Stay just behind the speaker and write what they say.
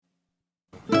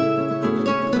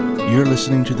You're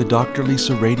listening to the Dr.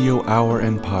 Lisa Radio Hour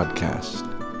and Podcast,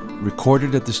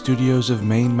 recorded at the studios of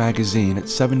Maine Magazine at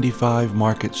 75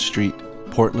 Market Street,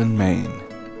 Portland, Maine.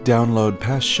 Download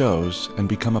past shows and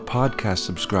become a podcast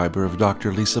subscriber of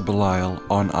Dr. Lisa Belisle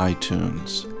on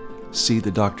iTunes. See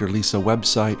the Dr. Lisa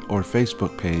website or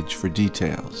Facebook page for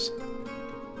details.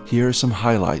 Here are some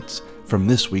highlights from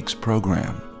this week's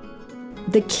program.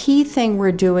 The key thing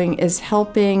we're doing is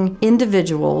helping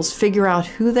individuals figure out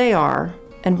who they are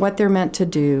and what they're meant to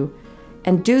do,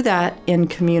 and do that in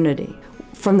community.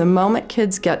 From the moment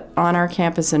kids get on our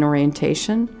campus in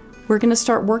orientation, we're going to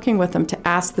start working with them to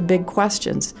ask the big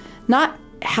questions. Not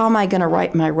how am I going to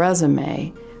write my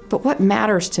resume, but what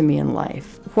matters to me in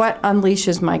life? What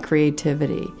unleashes my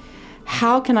creativity?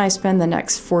 How can I spend the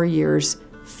next 4 years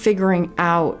figuring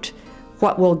out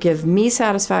what will give me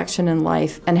satisfaction in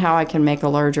life and how I can make a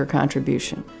larger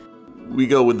contribution? We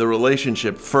go with the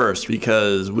relationship first,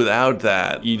 because without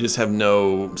that, you just have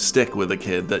no stick with a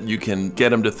kid that you can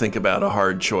get them to think about a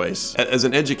hard choice. As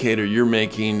an educator, you're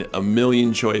making a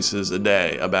million choices a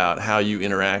day about how you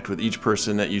interact with each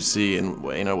person that you see, and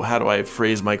how do I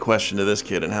phrase my question to this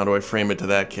kid, and how do I frame it to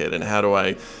that kid, and how do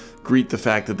I greet the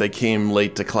fact that they came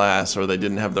late to class or they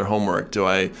didn't have their homework? Do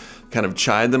I kind of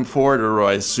chide them for it, or do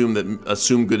I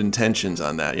assume good intentions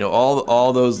on that?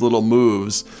 All those little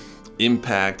moves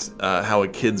impact how a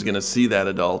kid's going to see that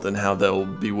adult and how they'll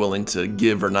be willing to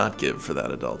give or not give for that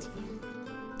adult.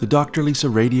 The Dr. Lisa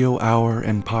Radio Hour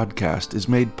and Podcast is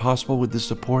made possible with the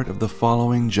support of the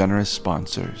following generous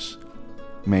sponsors: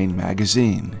 Maine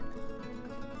Magazine,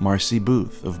 Marcy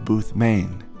Booth of Booth,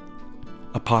 Maine,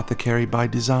 Apothecary by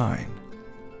Design,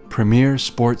 Premier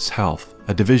Sports Health,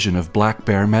 a division of Black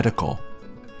Bear Medical,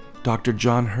 Dr.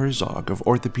 John Herzog of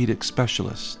Orthopedic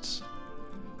Specialists,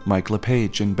 Mike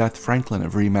LePage and Beth Franklin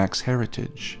of Remax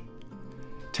Heritage,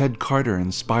 Ted Carter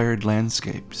Inspired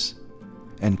Landscapes,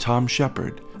 and Tom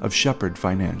Shepard of Shepard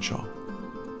Financial.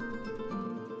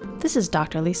 This is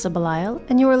Dr. Lisa Belisle,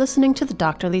 and you are listening to the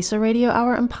Dr. Lisa Radio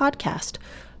Hour and Podcast,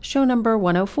 show number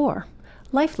 104,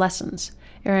 Life Lessons,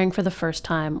 airing for the first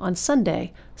time on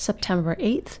Sunday, September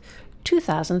 8th,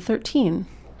 2013.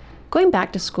 Going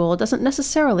back to school doesn't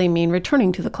necessarily mean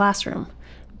returning to the classroom.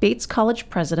 Bates College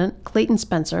President Clayton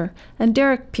Spencer and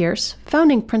Derek Pierce,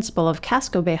 founding principal of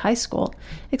Casco Bay High School,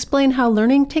 explain how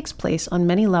learning takes place on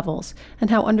many levels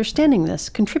and how understanding this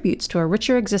contributes to a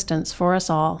richer existence for us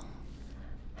all.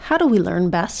 How do we learn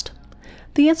best?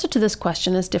 The answer to this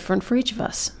question is different for each of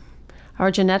us. Our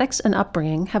genetics and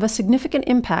upbringing have a significant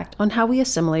impact on how we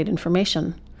assimilate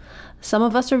information. Some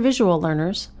of us are visual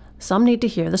learners, some need to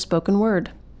hear the spoken word.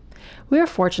 We are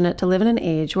fortunate to live in an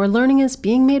age where learning is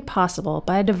being made possible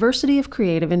by a diversity of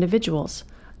creative individuals.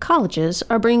 Colleges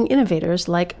are bringing innovators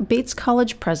like Bates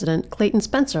College President Clayton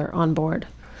Spencer on board.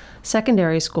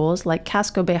 Secondary schools like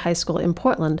Casco Bay High School in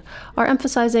Portland are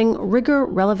emphasizing rigor,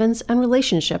 relevance, and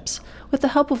relationships with the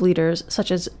help of leaders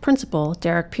such as Principal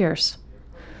Derek Pierce.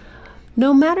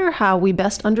 No matter how we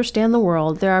best understand the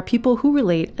world, there are people who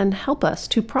relate and help us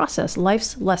to process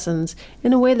life's lessons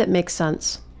in a way that makes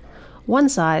sense. One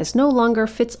size no longer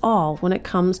fits all when it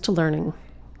comes to learning.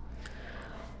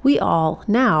 We all,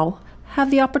 now,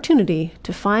 have the opportunity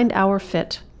to find our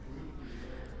fit.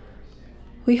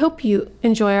 We hope you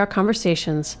enjoy our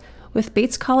conversations with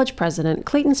Bates College President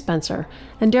Clayton Spencer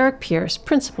and Derek Pierce,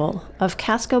 Principal of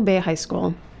Casco Bay High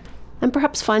School, and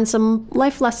perhaps find some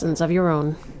life lessons of your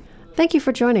own. Thank you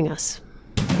for joining us.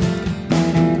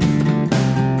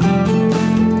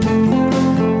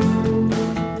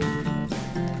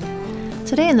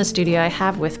 Today in the studio, I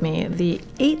have with me the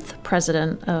 8th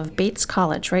president of Bates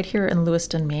College right here in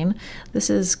Lewiston, Maine. This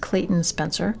is Clayton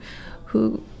Spencer,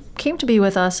 who came to be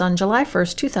with us on July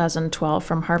 1st, 2012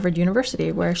 from Harvard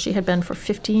University, where she had been for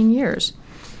 15 years.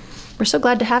 We're so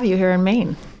glad to have you here in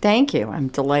Maine. Thank you. I'm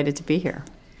delighted to be here.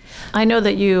 I know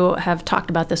that you have talked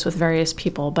about this with various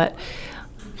people, but,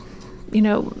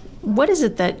 what is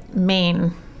it that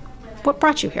what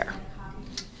brought you here?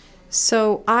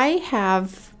 So I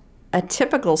have a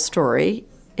typical story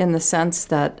in the sense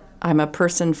that I'm a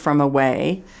person from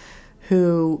away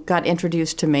who got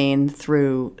introduced to Maine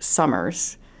through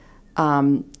summers.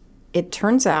 It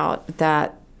turns out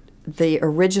that the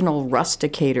original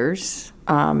rusticators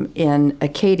in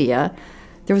Acadia,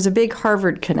 there was a big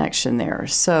Harvard connection there.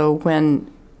 So when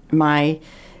my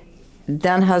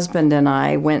then husband and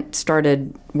I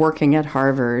started working at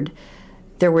Harvard,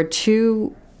 there were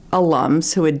two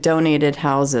alums who had donated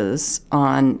houses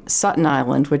on Sutton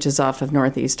Island, which is off of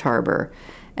Northeast Harbor,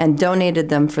 and donated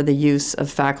them for the use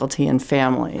of faculty and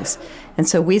families. And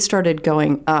so we started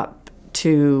going up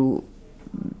to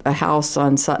a house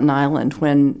on Sutton Island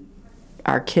when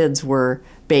our kids were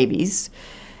babies.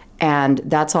 And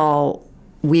that's all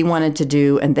we wanted to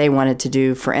do and they wanted to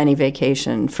do for any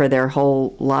vacation for their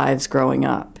whole lives growing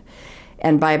up.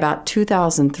 And by about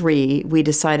 2003, we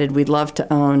decided we'd love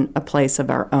to own a place of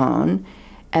our own.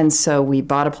 And so we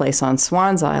bought a place on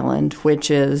Swans Island,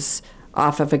 which is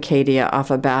off of Acadia,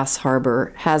 off of Bass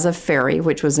Harbor, has a ferry,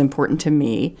 which was important to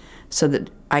me, so that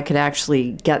I could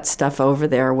actually get stuff over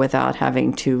there without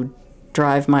having to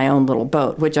drive my own little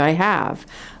boat, which I have.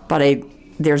 But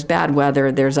there's bad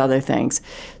weather, there's other things.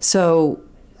 So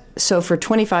for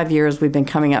 25 years, we've been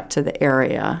coming up to the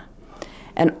area.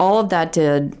 And all of that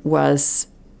did was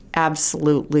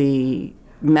absolutely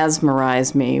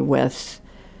mesmerize me with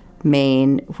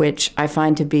Maine, which I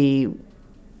find to be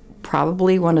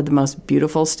probably one of the most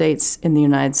beautiful states in the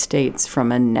United States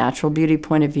from a natural beauty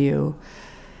point of view.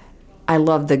 I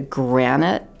love the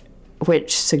granite,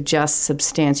 which suggests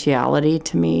substantiality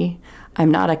to me. I'm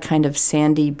not a kind of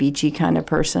sandy, beachy kind of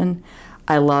person.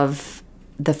 I love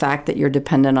the fact that you're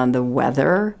dependent on the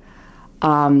weather,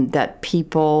 that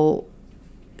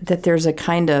there's a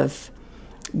kind of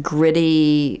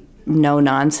gritty,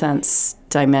 no-nonsense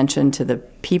dimension to the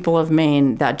people of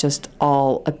Maine that just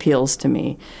all appeals to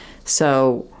me.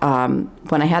 So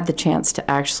when I had the chance to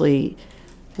actually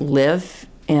live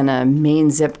in a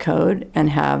Maine zip code and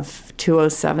have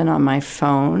 207 on my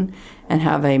phone and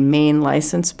have a Maine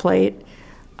license plate,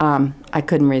 I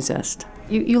couldn't resist.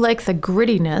 You like the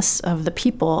grittiness of the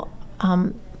people.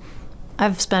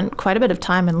 I've spent quite a bit of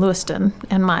time in Lewiston,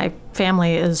 and my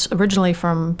family is originally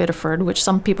from Biddeford, which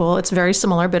some people, it's very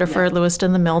similar, Biddeford,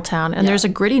 Lewiston, the mill town, and there's a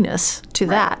grittiness to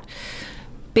that.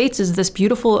 Bates is this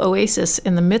beautiful oasis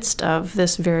in the midst of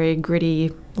this very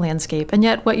gritty landscape, and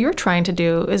yet what you're trying to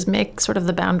do is make sort of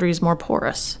the boundaries more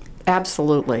porous.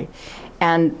 Absolutely.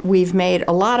 And we've made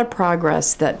a lot of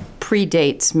progress that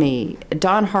predates me.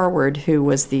 Don Harward, who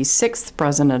was the 6th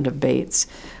president of Bates,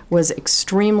 was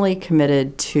extremely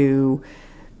committed to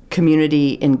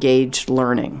community-engaged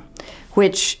learning,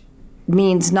 which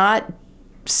means not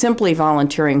simply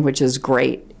volunteering, which is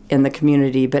great in the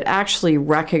community, but actually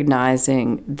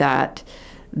recognizing that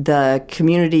the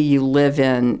community you live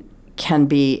in can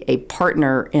be a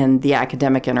partner in the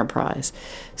academic enterprise.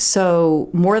 So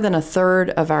more than a third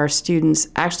of our students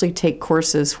actually take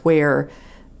courses where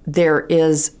there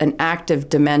is an active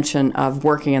dimension of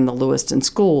working in the Lewiston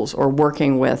schools or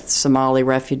working with Somali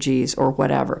refugees or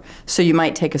whatever. So you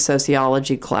might take a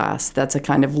sociology class. That's a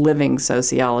kind of living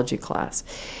sociology class.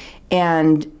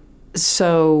 And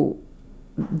so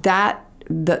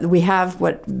we have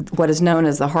what is known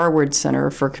as the Harward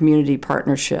Center for Community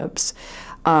Partnerships,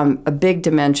 a big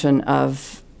dimension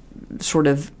of sort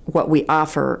of what we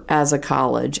offer as a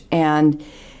college. And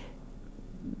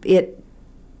it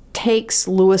takes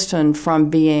Lewiston from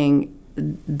being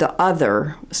the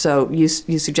other. So you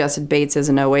suggested Bates as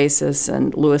an oasis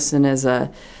and Lewiston as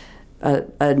a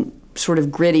sort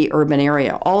of gritty urban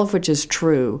area, all of which is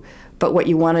true. But what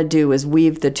you want to do is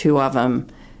weave the two of them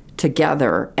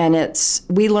together. And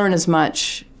we learn as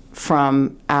much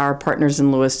from our partners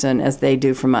in Lewiston as they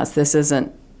do from us. This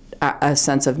isn't a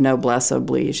sense of noblesse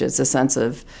oblige. It's a sense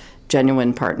of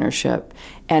genuine partnership.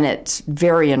 And it's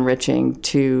very enriching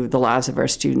to the lives of our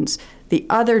students. The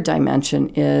other dimension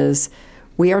is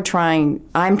I'm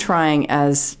trying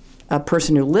as a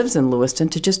person who lives in Lewiston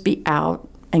to just be out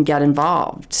and get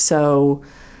involved. So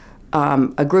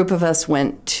a group of us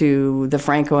went to the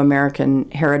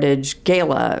Franco-American Heritage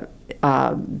Gala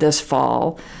this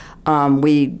fall.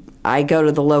 I go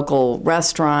to the local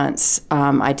restaurants,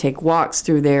 I take walks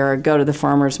through there, go to the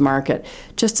farmer's market,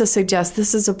 just to suggest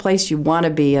this is a place you want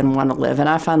to be and want to live. And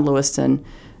I found Lewiston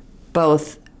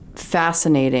both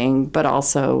fascinating but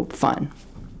also fun.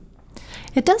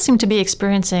 It does seem to be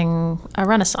experiencing a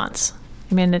renaissance.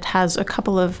 I mean, it has a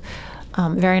couple of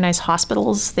very nice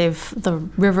hospitals. The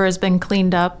river has been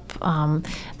cleaned up.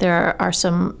 There are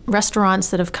some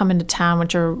restaurants that have come into town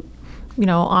which are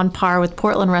on par with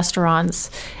Portland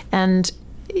restaurants. And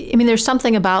I mean, there's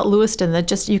something about Lewiston that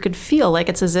just you could feel like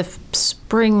it's as if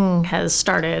spring has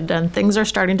started and things are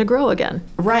starting to grow again.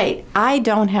 Right. I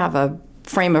don't have a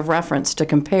frame of reference to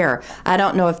compare. I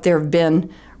don't know if there have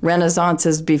been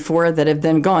renaissances before that have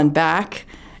then gone back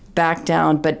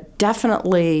down, but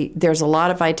definitely there's a lot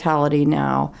of vitality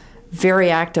now, very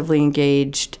actively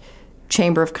engaged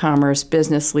Chamber of Commerce,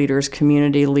 business leaders,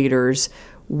 community leaders,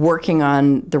 working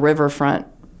on the Riverfront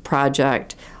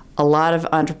project, a lot of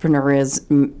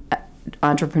entrepreneurism,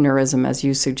 as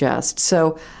you suggest.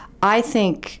 So I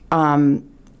think I'm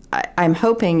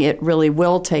hoping it really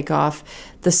will take off.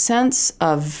 The sense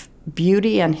of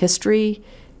beauty and history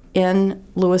in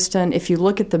Lewiston, if you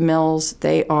look at the mills,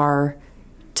 they are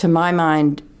to my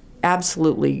mind,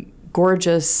 absolutely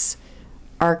gorgeous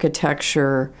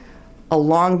architecture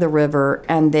along the river,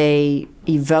 and they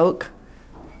evoke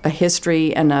a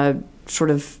history and a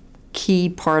sort of key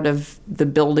part of the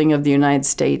building of the United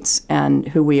States and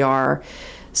who we are.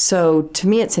 So to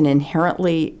me, it's an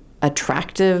inherently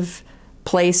attractive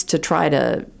place to try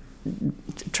to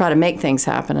make things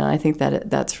happen, and I think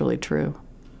that's really true.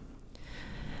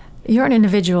 You're an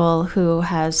individual who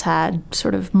has had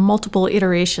sort of multiple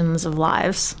iterations of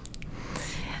lives.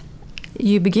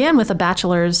 You began with a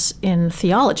bachelor's in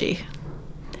theology,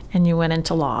 and you went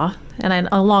into law. And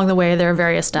along the way, there are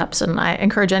various steps, and I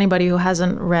encourage anybody who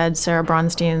hasn't read Sarah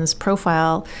Bronstein's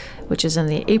profile, which is in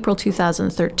the April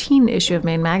 2013 issue of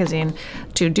Maine Magazine,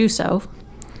 to do so.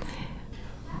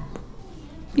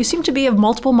 You seem to be of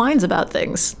multiple minds about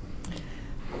things.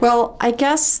 Well, I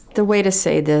guess the way to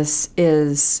say this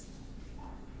is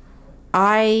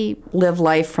I live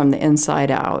life from the inside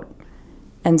out.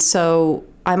 And so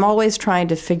I'm always trying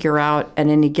to figure out at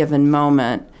any given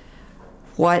moment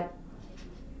what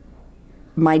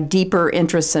my deeper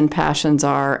interests and passions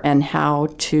are and how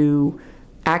to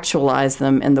actualize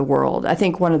them in the world. I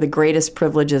think one of the greatest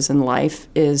privileges in life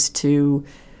is to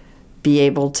be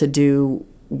able to do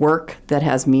work that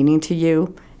has meaning to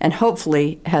you and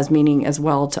hopefully has meaning as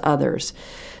well to others.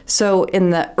 So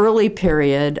in the early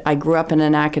period, I grew up in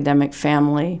an academic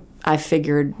family. I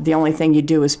figured the only thing you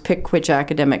do is pick which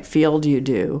academic field you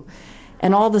do.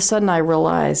 And all of a sudden I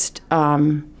realized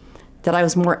that I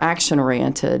was more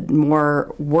action-oriented,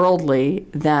 more worldly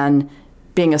than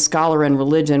being a scholar in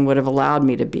religion would have allowed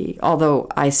me to be, although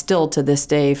I still to this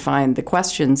day find the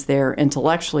questions there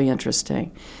intellectually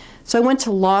interesting. So I went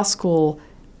to law school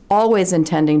always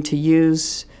intending to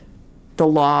use the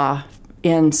law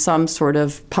in some sort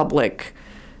of public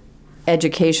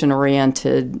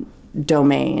education-oriented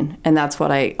domain, and that's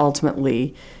what I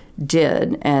ultimately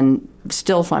did and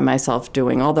still find myself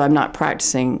doing, although I'm not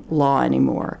practicing law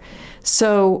anymore.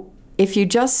 So if you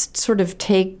just sort of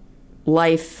take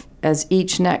life as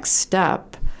each next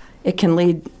step, it can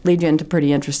lead you into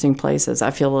pretty interesting places.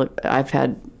 I feel I've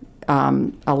had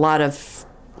a lot of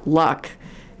luck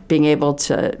being able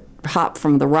to hop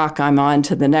from the rock I'm on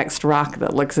to the next rock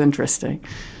that looks interesting.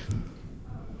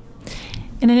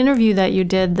 In an interview that you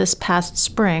did this past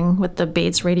spring with the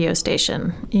Bates radio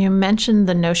station, you mentioned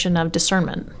the notion of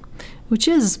discernment, which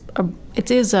is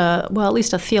at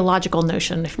least a theological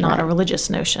notion, if not a religious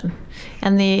notion,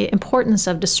 and the importance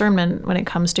of discernment when it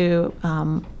comes to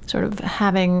sort of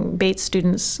giving Bates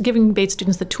students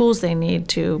the tools they need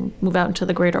to move out into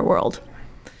the greater world.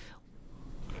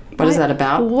 What is that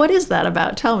about? What is that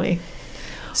about? Tell me.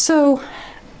 So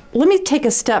let me take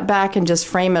a step back and just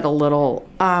frame it a little.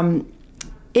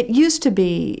 It used to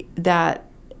be that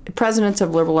presidents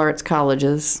of liberal arts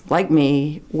colleges, like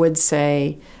me, would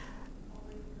say,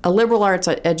 a liberal arts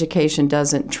education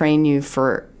doesn't train you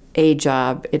for a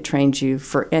job, it trains you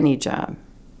for any job.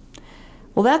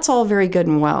 Well, that's all very good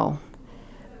and well,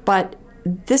 but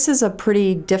this is a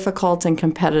pretty difficult and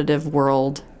competitive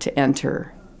world to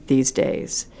enter these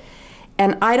days.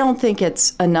 And I don't think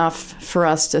it's enough for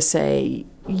us to say,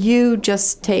 you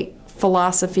just take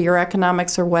philosophy or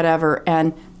economics or whatever,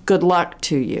 and good luck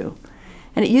to you.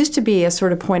 And it used to be a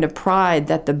sort of point of pride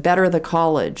that the better the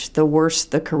college, the worse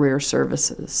the career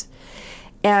services.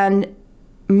 And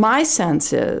my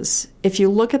sense is, if you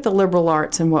look at the liberal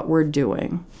arts and what we're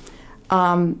doing,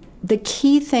 the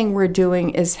key thing we're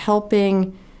doing is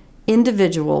helping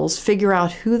individuals figure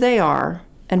out who they are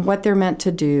and what they're meant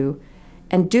to do,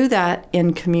 and do that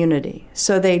in community.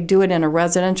 So they do it in a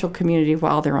residential community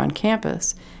while they're on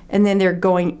campus, and then they're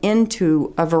going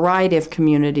into a variety of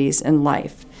communities in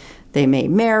life. They may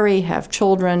marry, have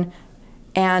children,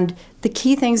 and the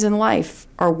key things in life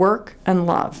are work and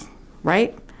love,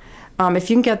 right? If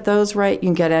you can get those right, you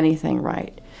can get anything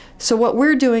right. So what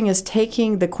we're doing is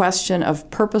taking the question of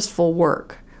purposeful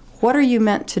work. What are you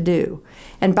meant to do?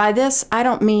 And by this, I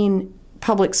don't mean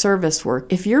public service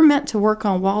work. If you're meant to work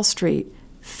on Wall Street,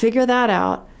 figure that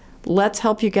out. Let's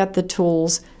help you get the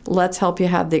tools. Let's help you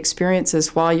have the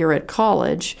experiences while you're at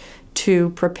college to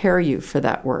prepare you for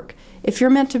that work. If you're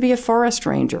meant to be a forest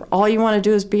ranger, all you want to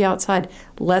do is be outside.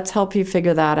 Let's help you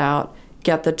figure that out,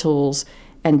 get the tools,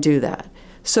 and do that.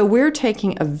 So we're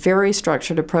taking a very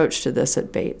structured approach to this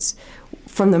at Bates.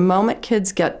 From the moment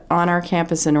kids get on our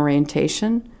campus in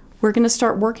orientation, we're going to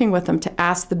start working with them to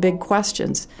ask the big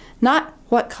questions. Not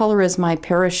what color is my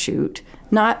parachute,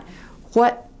 not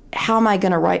how am I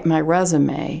going to write my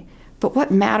resume, but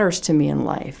what matters to me in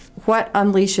life? What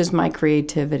unleashes my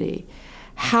creativity?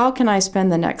 How can I spend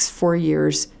the next 4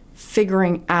 years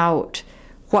figuring out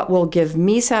what will give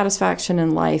me satisfaction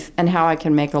in life, and how I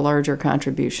can make a larger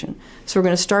contribution. So we're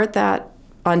going to start that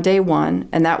on day one,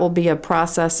 and that will be a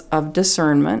process of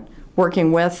discernment,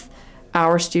 working with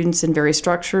our students in very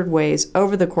structured ways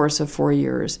over the course of 4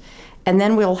 years. And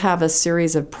then we'll have a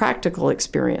series of practical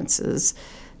experiences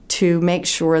to make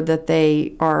sure that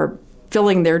they are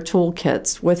filling their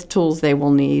toolkits with tools they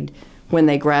will need when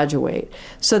they graduate,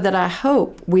 so that I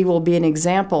hope we will be an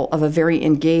example of a very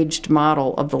engaged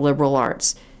model of the liberal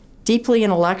arts, deeply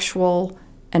intellectual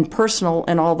and personal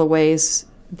in all the ways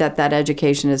that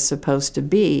education is supposed to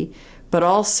be, but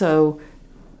also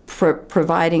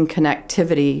providing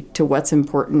connectivity to what's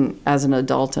important as an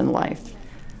adult in life.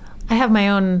 I have my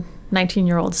own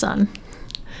 19-year-old son,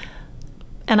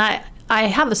 and I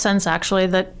have a sense, actually,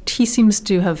 that he seems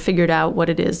to have figured out what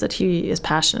it is that he is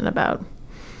passionate about.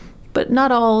 But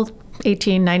not all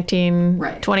 18, 19,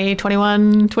 right. 20,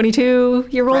 21,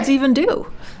 22-year-olds Right. even do.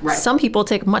 Right. Some people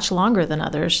take much longer than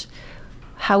others.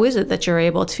 How is it that you're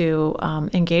able to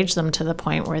engage them to the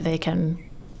point where they can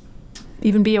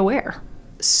even be aware?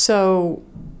 So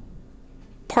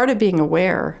part of being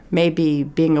aware may be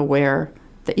being aware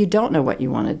that you don't know what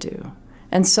you want to do.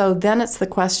 And so then it's the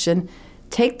question,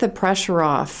 take the pressure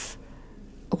off.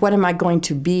 What am I going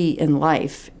to be in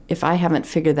life if I haven't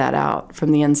figured that out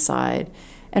from the inside?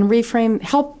 And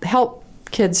help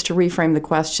kids to reframe the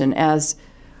question as,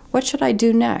 what should I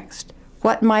do next?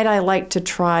 What might I like to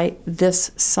try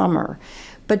this summer?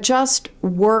 But just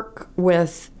work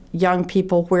with young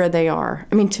people where they are.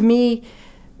 I mean, to me,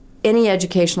 any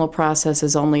educational process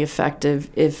is only effective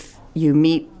if you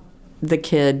meet the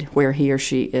kid where he or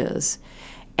she is.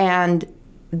 And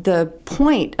the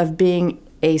point of being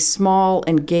a small,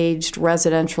 engaged,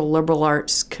 residential liberal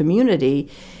arts community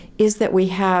is that we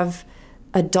have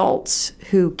adults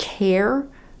who care,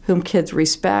 whom kids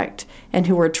respect, and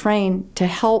who are trained to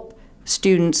help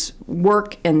students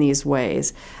work in these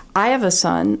ways. I have a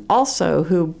son also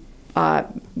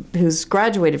who's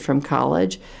graduated from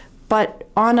college, but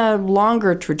on a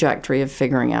longer trajectory of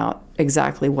figuring out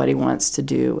exactly what he wants to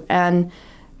do. And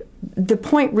the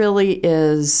point really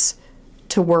is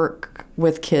to work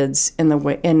with kids in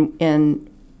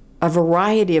a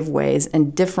variety of ways,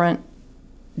 and different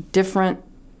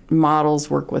models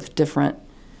work with different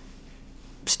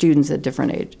students at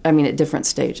different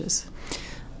stages.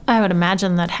 I would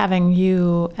imagine that having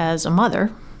you as a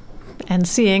mother and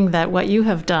seeing that what you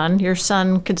have done, your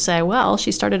son could say, well,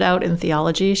 she started out in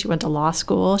theology, she went to law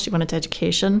school, she went into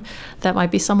education, that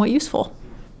might be somewhat useful.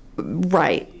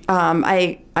 Right.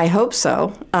 I hope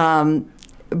so.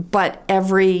 But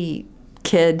every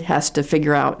kid has to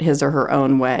figure out his or her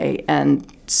own way. And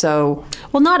so...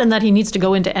 Well, not in that he needs to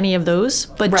go into any of those,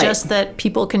 but Right. just that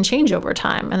people can change over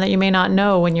time, and that you may not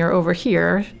know when you're over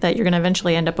here that you're going to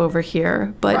eventually end up over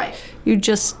here. But Right. you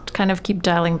just kind of keep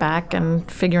dialing back and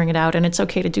figuring it out, and it's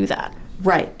okay to do that.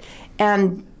 Right.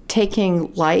 And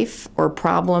taking life or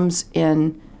problems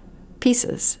in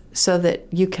pieces so that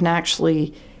you can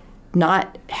actually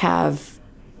not have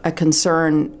a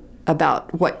concern about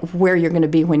where you're going to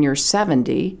be when you're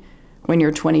 70, when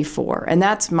you're 24. And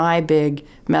that's my big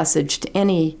message to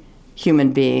any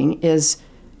human being is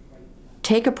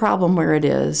take a problem where it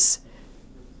is,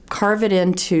 carve it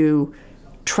into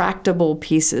tractable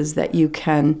pieces that you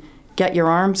can get your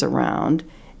arms around,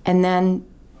 and then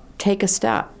take a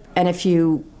step. And if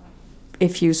you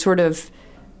sort of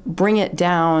bring it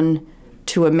down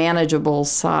to a manageable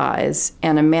size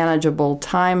and a manageable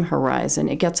time horizon,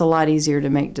 it gets a lot easier to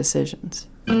make decisions.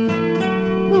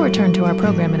 We'll return to our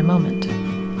program in a moment.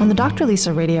 On the Dr.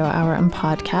 Lisa Radio Hour and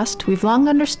podcast, we've long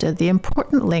understood the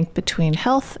important link between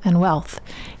health and wealth.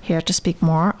 Here to speak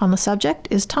more on the subject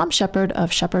is Tom Shepard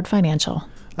of Shepard Financial.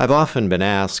 I've often been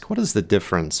asked, what is the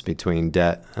difference between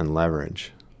debt and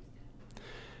leverage?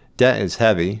 Debt is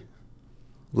heavy.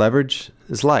 Leverage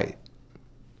is light.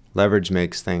 Leverage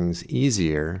makes things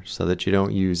easier so that you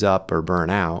don't use up or burn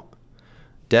out.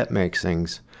 Debt makes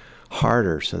things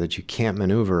harder so that you can't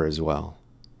maneuver as well.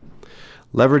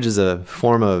 Leverage is a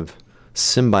form of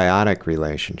symbiotic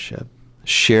relationship,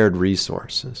 shared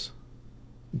resources.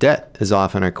 Debt is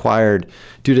often acquired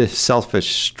due to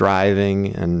selfish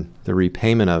striving, and the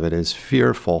repayment of it is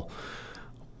fearful,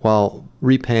 while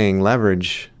repaying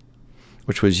leverage,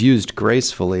 which was used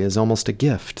gracefully, is almost a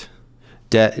gift.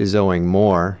 Debt is owing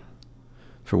more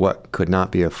for what could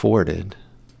not be afforded.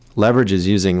 Leverage is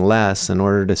using less in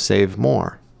order to save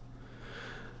more.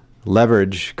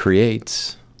 Leverage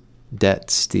creates, debt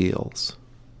steals.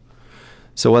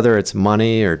 So whether it's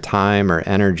money or time or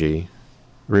energy,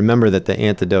 remember that the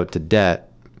antidote to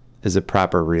debt is a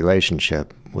proper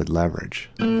relationship with leverage.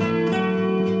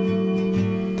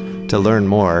 To To learn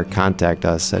more, contact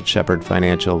us at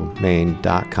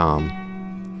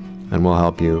shepherdfinancialmaine.com, and we'll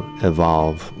help you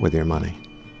evolve with your money.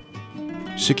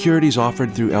 Securities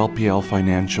offered through LPL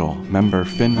Financial, member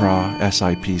FINRA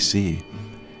SIPC.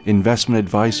 Investment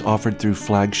advice offered through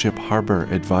Flagship Harbor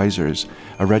Advisors,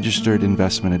 a registered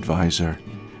investment advisor.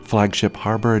 Flagship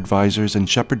Harbor Advisors and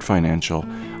Shepherd Financial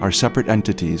are separate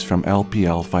entities from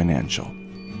LPL Financial.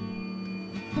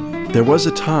 There was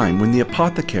a time when the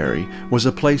apothecary was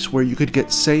a place where you could get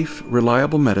safe,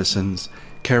 reliable medicines,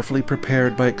 carefully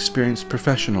prepared by experienced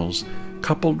professionals,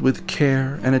 coupled with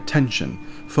care and attention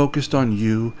focused on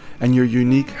you and your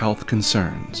unique health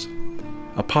concerns.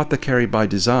 Apothecary by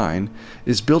Design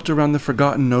is built around the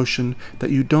forgotten notion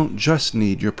that you don't just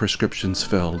need your prescriptions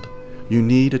filled. You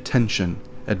need attention,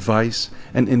 advice,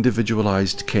 and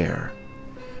individualized care.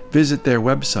 Visit their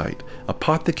website,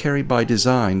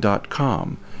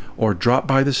 apothecarybydesign.com, or drop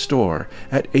by the store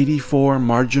at 84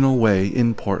 Marginal Way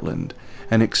in Portland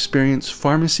and experience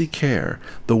pharmacy care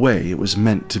the way it was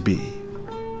meant to be.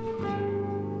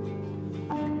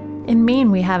 In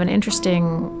Maine, we have an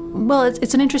interesting,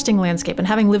 it's an interesting landscape. And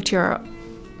having lived here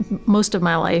most of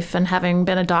my life and having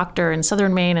been a doctor in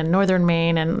southern Maine and northern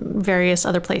Maine and various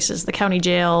other places, the county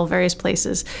jail, various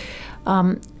places,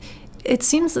 it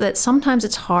seems that sometimes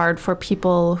it's hard for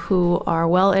people who are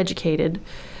well educated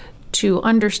to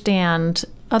understand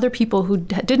other people who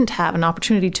didn't have an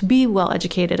opportunity to be well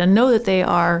educated and know that they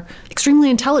are extremely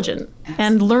intelligent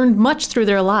and learned much through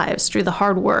their lives, through the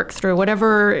hard work, through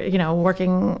whatever,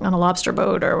 working on a lobster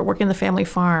boat or working the family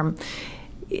farm.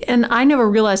 And I never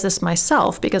realized this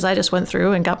myself because I just went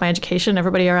through and got my education.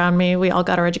 Everybody around me, we all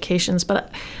got our educations.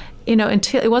 But,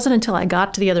 it wasn't until I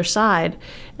got to the other side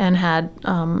and had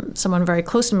someone very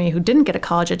close to me who didn't get a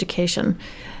college education,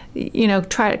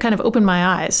 try to kind of open my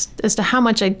eyes as to how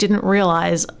much I didn't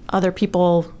realize other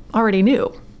people already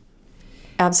knew.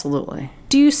 Absolutely.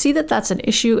 Do you see that that's an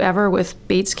issue ever with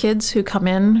Bates kids who come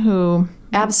in who...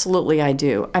 Absolutely, I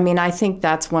do. I mean, I think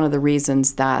that's one of the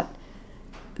reasons that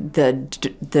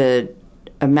the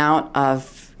amount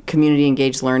of community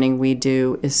engaged learning we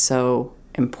do is so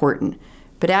important.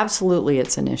 But absolutely,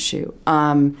 it's an issue.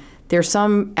 There's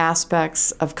some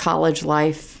aspects of college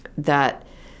life that,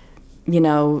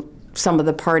 some of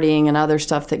the partying and other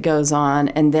stuff that goes on,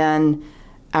 and then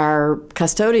our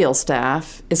custodial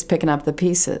staff is picking up the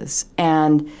pieces.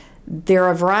 And there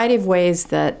are a variety of ways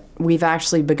that we've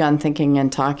actually begun thinking and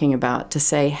talking about to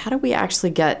say, how do we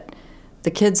actually get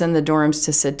the kids in the dorms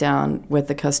to sit down with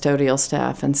the custodial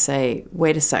staff and say,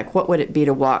 wait a sec, what would it be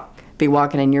to be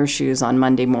walking in your shoes on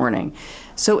Monday morning?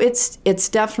 So it's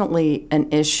definitely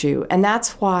an issue. And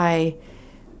that's why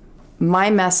my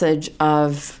message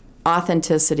of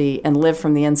authenticity and live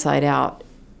from the inside out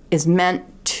is meant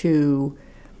to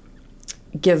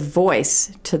give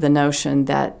voice to the notion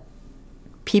that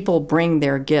people bring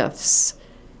their gifts.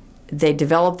 They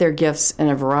develop their gifts in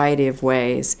a variety of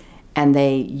ways, and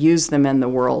they use them in the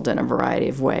world in a variety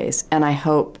of ways. And I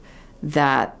hope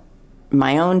that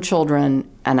my own children,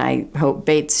 and I hope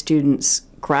Bates students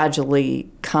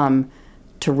gradually come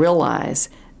to realize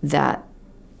that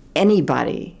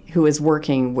anybody who is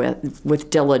working with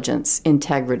diligence,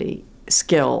 integrity,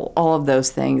 skill, all of those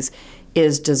things,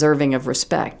 is deserving of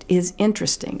respect, is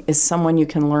interesting, is someone you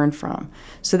can learn from.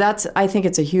 So I think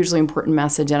it's a hugely important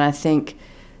message, and I think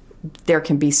there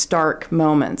can be stark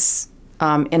moments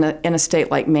in a state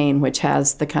like Maine, which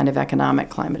has the kind of economic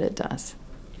climate it does.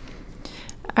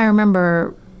 I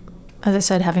remember, as I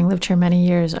said, having lived here many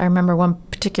years, I remember one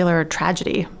particular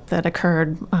tragedy that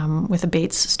occurred with a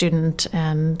Bates student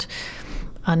and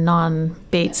a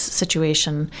non-Bates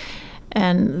situation.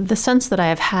 And the sense that I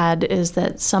have had is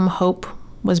that some hope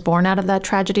was born out of that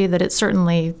tragedy, that it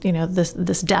certainly,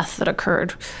 this death that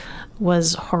occurred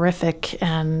was horrific,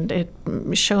 and it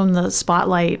shone the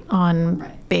spotlight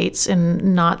on Bates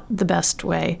in not the best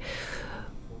way.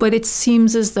 But it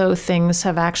seems as though things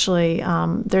have actually,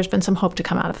 there's been some hope to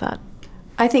come out of that.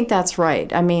 I think that's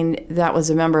right. I mean, that was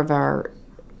a member of our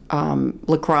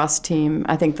lacrosse team.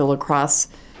 I think the lacrosse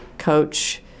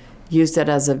coach used it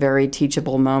as a very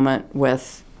teachable moment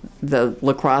with the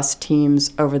lacrosse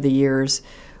teams over the years.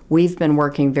 We've been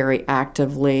working very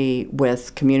actively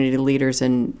with community leaders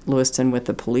in Lewiston, with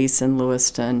the police in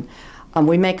Lewiston.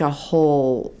 We make a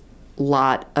whole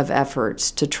lot of efforts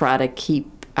to try to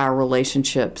keep our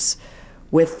relationships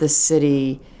with the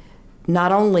city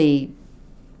not only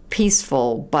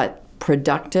peaceful, but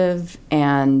productive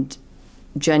and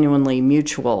genuinely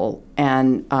mutual.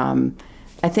 And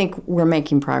I think we're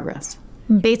making progress.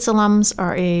 Bates alums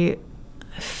are a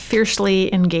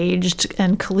fiercely engaged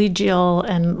and collegial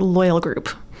and loyal group.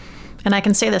 And I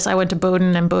can say this, I went to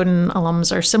Bowdoin, and Bowdoin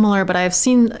alums are similar, but I've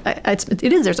seen,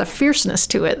 there's a fierceness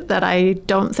to it that I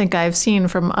don't think I've seen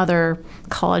from other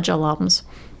college alums.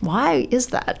 Why is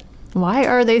that? Why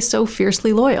are they so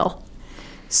fiercely loyal?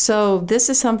 So this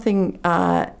is something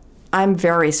I'm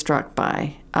very struck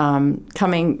by.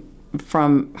 Coming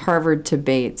from Harvard to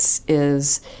Bates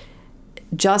is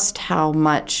just how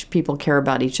much people care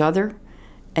about each other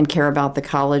and care about the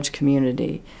college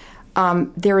community.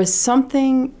 There is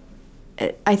something,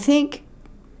 I think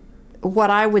what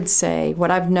I would say,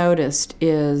 what I've noticed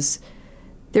is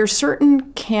there's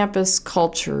certain campus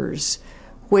cultures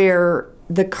where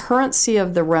the currency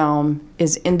of the realm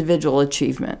is individual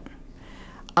achievement.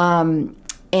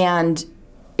 And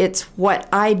it's what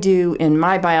I do in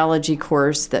my biology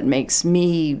course that makes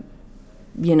me,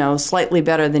 slightly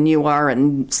better than you are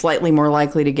and slightly more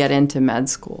likely to get into med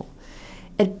school.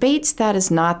 At Bates, that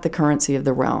is not the currency of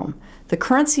the realm. The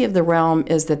currency of the realm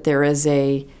is that there is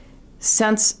a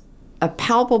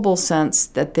palpable sense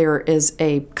that there is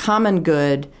a common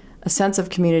good, a sense of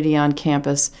community on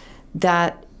campus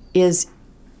that is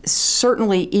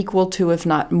certainly equal to, if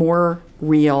not more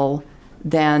real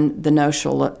than the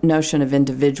notion of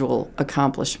individual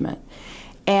accomplishment.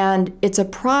 And it's a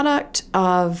product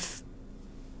of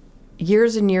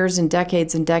years and years and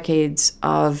decades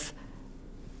of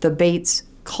the Bates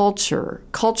culture.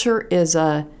 Culture is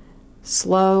a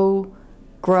slow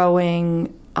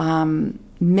growing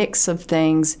mix of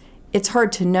things. It's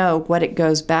hard to know what it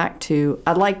goes back to.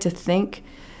 I'd like to think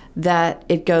that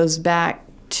it goes back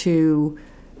to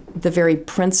the very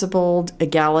principled,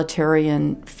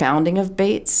 egalitarian founding of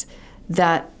Bates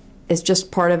that is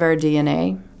just part of our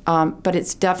DNA. But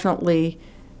it's definitely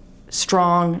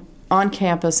strong on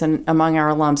campus and among our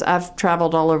alums. I've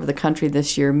traveled all over the country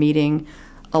this year meeting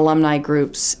alumni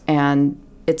groups, and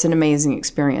it's an amazing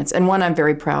experience, and one I'm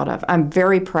very proud of. I'm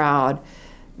very proud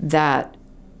that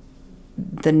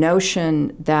the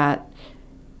notion that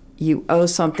you owe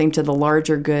something to the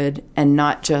larger good and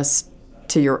not just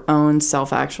to your own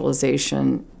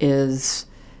self-actualization is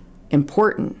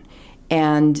important.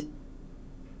 And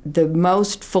the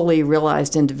most fully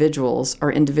realized individuals are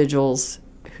individuals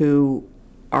who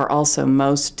are also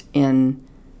most in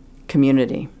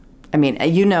community. I mean,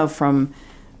 from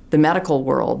the medical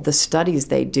world, the studies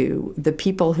they do, the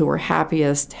people who are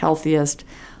happiest, healthiest,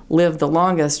 live the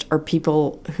longest are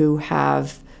people who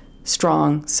have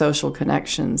strong social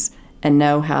connections and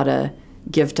know how to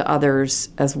give to others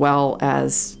as well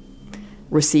as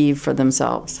receive for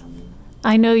themselves.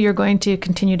 I know you're going to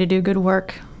continue to do good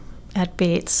work at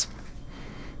Bates.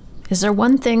 Is there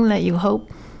one thing that you hope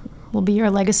will be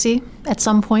your legacy at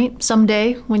some point,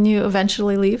 someday, when you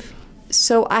eventually leave?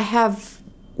 So I have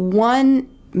one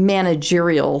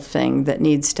managerial thing that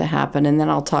needs to happen, and then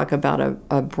I'll talk about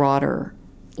a broader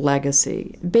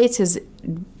legacy. Bates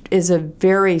is a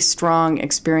very strong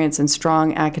experience and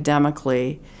strong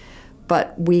academically,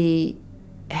 but we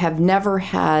have never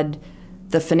had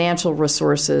the financial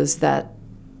resources that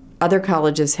other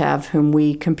colleges have whom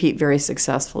we compete very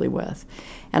successfully with.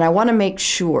 And I want to make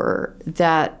sure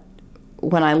that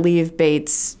when I leave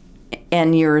Bates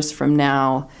N years from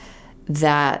now,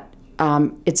 that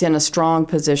it's in a strong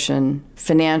position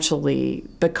financially,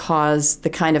 because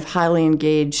the kind of highly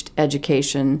engaged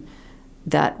education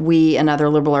that we and other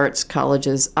liberal arts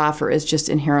colleges offer is just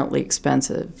inherently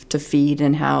expensive to feed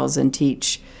and house and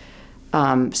teach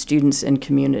students in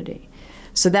community.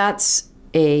 So that's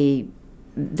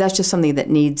just something that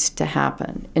needs to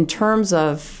happen. In terms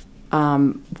of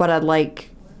what I'd like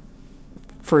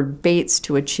for Bates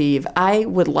to achieve, I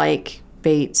would like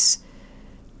Bates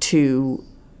to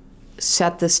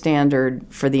set the standard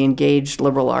for the engaged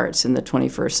liberal arts in the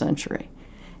 21st century.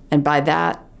 And by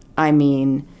that, I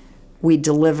mean we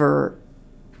deliver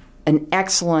an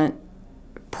excellent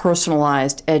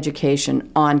personalized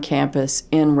education on campus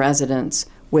in residence,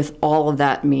 with all of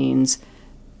that means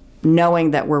knowing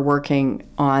that we're working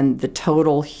on the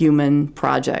total human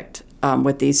project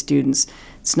with these students.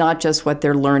 It's not just what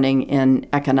they're learning in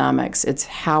economics, it's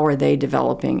how are they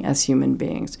developing as human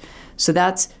beings. So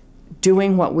that's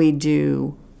doing what we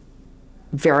do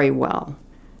very well.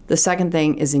 The second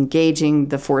thing is engaging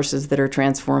the forces that are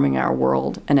transforming our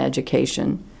world and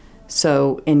education.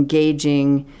 So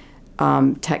engaging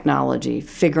technology,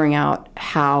 figuring out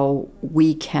how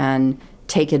we can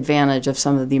take advantage of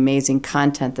some of the amazing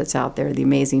content that's out there, the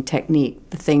amazing technique,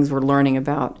 the things we're learning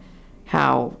about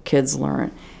how kids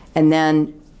learn. And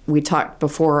then we talked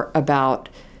before about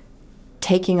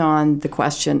taking on the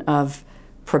question of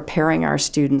preparing our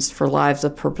students for lives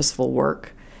of purposeful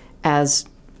work as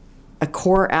a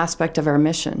core aspect of our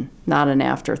mission, not an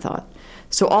afterthought.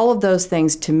 So all of those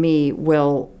things to me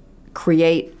will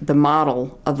create the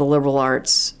model of the liberal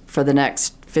arts for the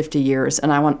next 50 years,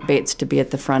 and I want Bates to be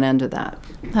at the front end of that.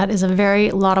 That is a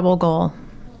very laudable goal.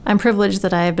 I'm privileged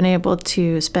that I have been able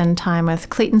to spend time with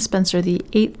Clayton Spencer, the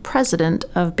 8th president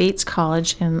of Bates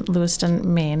College in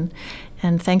Lewiston, Maine.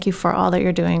 And thank you for all that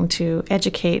you're doing to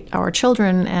educate our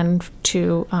children and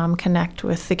to connect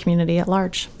with the community at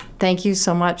large. Thank you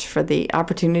so much for the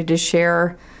opportunity to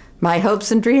share my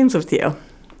hopes and dreams with you.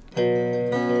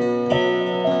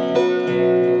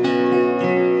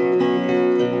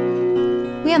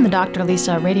 We on the Dr.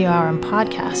 Lisa Radio Hour and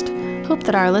Podcast hope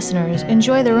that our listeners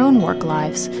enjoy their own work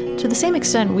lives to the same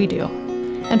extent we do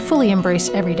and fully embrace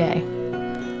every day.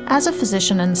 As a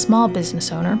physician and small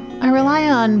business owner, I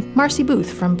rely on Marcy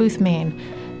Booth from Booth, Maine,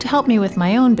 to help me with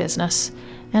my own business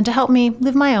and to help me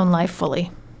live my own life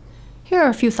fully. Here are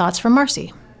a few thoughts from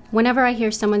Marcy. Whenever I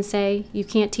hear someone say, "You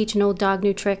can't teach an old dog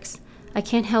new tricks," I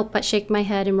can't help but shake my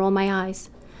head and roll my eyes.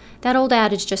 That old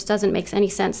adage just doesn't make any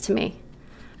sense to me.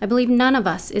 I believe none of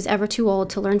us is ever too old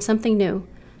to learn something new,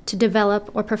 to develop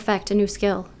or perfect a new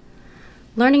skill.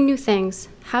 Learning new things,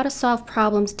 how to solve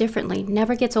problems differently,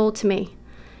 never gets old to me.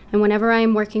 And whenever I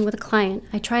am working with a client,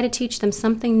 I try to teach them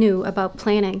something new about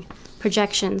planning,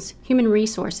 projections, human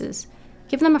resources,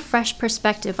 give them a fresh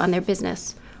perspective on their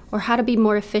business, or how to be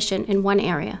more efficient in one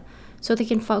area, so they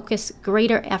can focus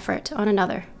greater effort on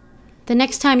another. The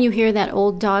next time you hear that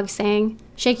old dog saying,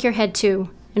 shake your head too,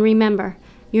 and remember,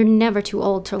 you're never too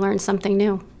old to learn something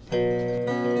new.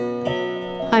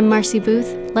 I'm Marcy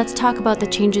Booth. Let's talk about the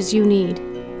changes you need.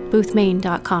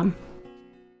 boothmaine.com.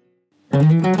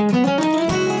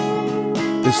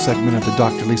 This segment of the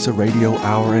Dr. Lisa Radio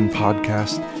Hour and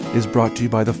Podcast is brought to you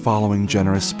by the following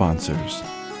generous sponsors.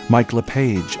 Mike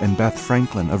LePage and Beth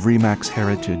Franklin of RE/MAX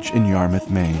Heritage in Yarmouth,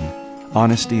 Maine.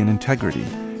 Honesty and integrity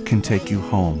can take you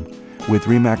home. With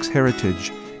RE/MAX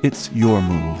Heritage, it's your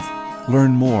move.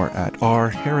 Learn more at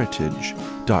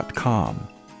rheritage.com.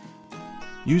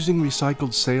 Using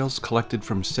recycled sails collected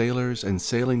from sailors and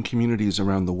sailing communities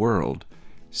around the world,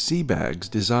 Seabags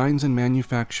designs and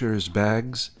manufactures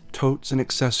bags, totes, and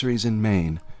accessories in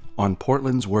Maine on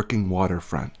Portland's working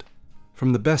waterfront.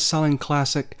 From the best-selling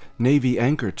classic Navy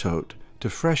Anchor Tote to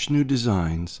fresh new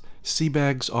designs,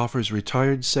 Seabags offers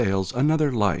retired sails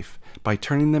another life by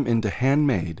turning them into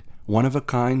handmade,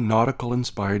 one-of-a-kind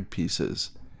nautical-inspired pieces.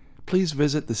 Please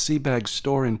visit the Seabags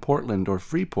store in Portland or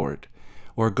Freeport,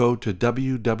 or go to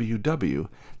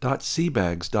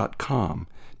www.seabags.com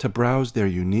to browse their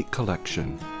unique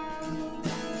collection.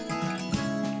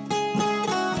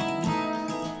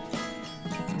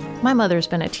 My mother's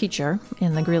been a teacher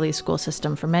in the Greeley school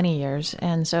system for many years,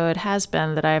 and so it has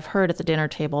been that I've heard at the dinner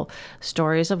table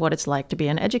stories of what it's like to be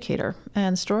an educator,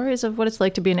 and stories of what it's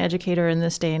like to be an educator in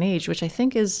this day and age, which I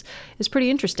think is pretty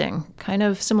interesting, kind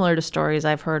of similar to stories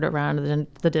I've heard around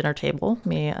the dinner table,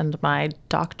 me and my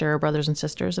doctor brothers and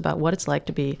sisters, about what it's like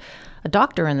to be a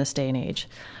doctor in this day and age.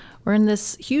 We're in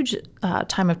this huge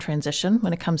time of transition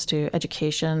when it comes to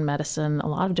education, medicine, a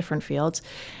lot of different fields.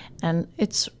 And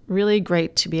it's really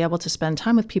great to be able to spend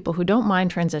time with people who don't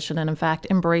mind transition and, in fact,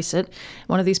 embrace it.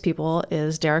 One of these people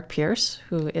is Derek Pierce,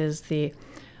 who is the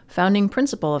founding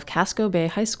principal of Casco Bay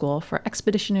High School for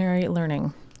Expeditionary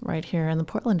Learning right here in the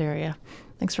Portland area.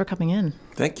 Thanks for coming in.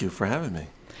 Thank you for having me.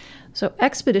 So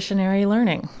expeditionary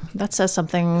learning, that says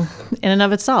something in and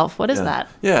of itself. What is that?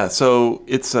 Yeah, so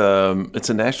it's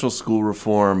a national school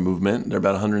reform movement. There are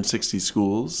about 160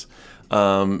 schools.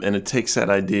 And it takes that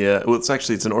idea. Well, it's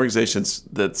an organization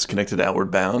that's connected to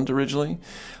Outward Bound originally.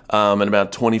 And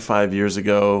about 25 years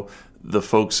ago, the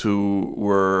folks who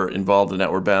were involved in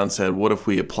Outward Bound said, what if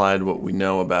we applied what we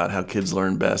know about how kids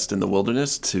learn best in the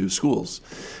wilderness to schools?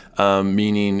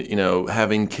 Meaning,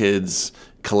 having kids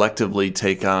collectively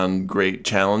take on great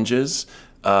challenges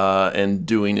and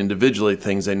doing individually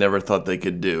things they never thought they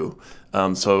could do.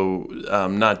 So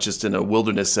not just in a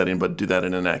wilderness setting, but do that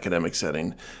in an academic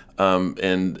setting.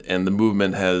 And the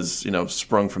movement has,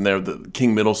 sprung from there. The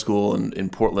King Middle School in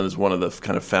Portland is one of the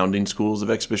kind of founding schools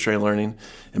of expeditionary learning.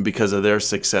 And because of their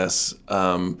success,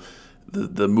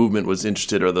 the movement was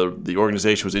interested, or the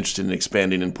organization was interested in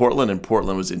expanding in Portland, and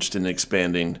Portland was interested in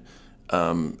expanding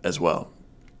as well.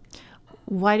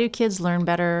 Why do kids learn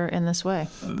better in this way?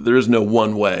 There is no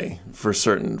one way for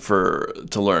certain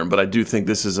to learn, but I do think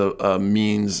this is a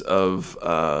means of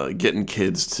getting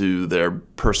kids to their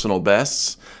personal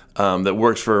bests that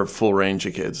works for a full range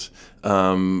of kids.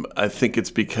 I think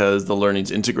it's because the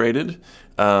learning's integrated.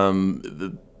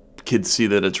 The kids see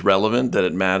that it's relevant, that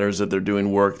it matters, that they're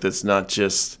doing work that's not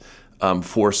just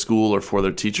for school or for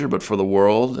their teacher, but for the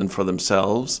world and for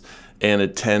themselves. and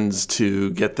it tends to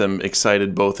get them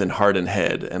excited both in heart and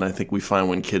head. And I think we find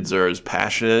when kids are as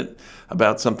passionate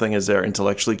about something as they're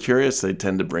intellectually curious, they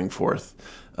tend to bring forth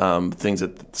things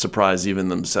that surprise even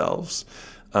themselves.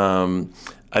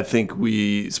 I think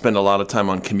we spend a lot of time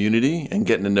on community and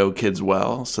getting to know kids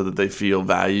well so that they feel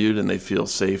valued and they feel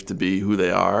safe to be who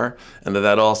they are, and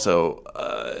that also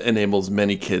enables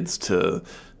many kids to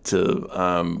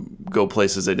go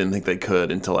places they didn't think they could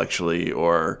intellectually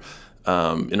or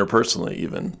interpersonally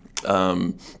even.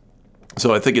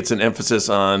 So I think it's an emphasis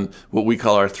on what we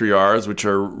call our 3 R's, which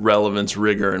are relevance,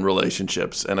 rigor, and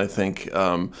relationships. And I think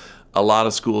a lot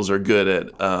of schools are good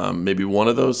at maybe one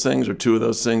of those things or 2 of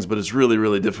those things, but it's really,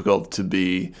 really difficult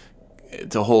to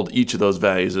hold each of those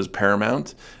values as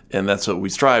paramount. And that's what we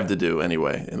strive to do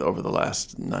anyway over the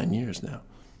last 9 years now.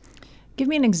 Give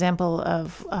me an example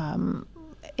of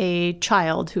a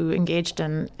child who engaged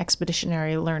in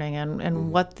expeditionary learning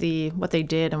and what they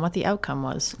did and what the outcome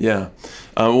was. Yeah.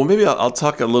 Well, maybe I'll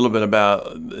talk a little bit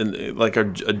about like a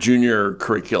junior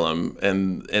curriculum.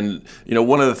 And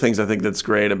one of the things I think that's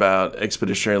great about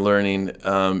expeditionary learning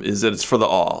is that it's for the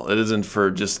all. It isn't for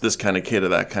just this kind of kid or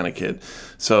that kind of kid.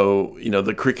 So,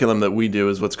 the curriculum that we do